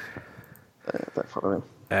Twitter. Don't follow him.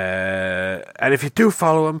 And if you do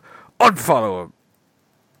follow him, unfollow him.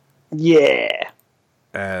 Yeah.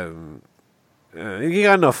 You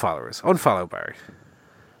got enough followers. Unfollow Barry.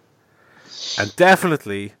 And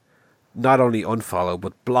definitely not only unfollow,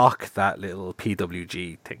 but block that little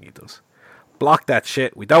PWG thing he does. Block that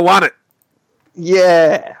shit. We don't want it.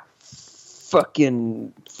 Yeah.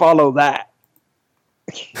 Fucking follow that.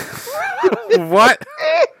 What?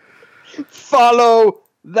 Follow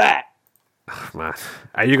that. Oh, man.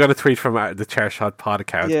 Are you going to tweet from the Chairshot Pod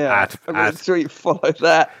account? Yeah. I'm going to tweet follow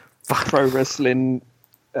that. Pro Wrestling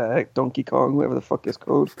Donkey Kong, whatever the fuck it's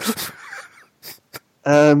called.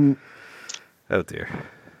 Oh, dear.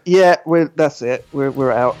 Yeah, that's it.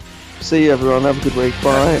 We're out. See you, everyone. Have a good week.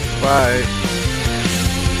 Bye. Bye.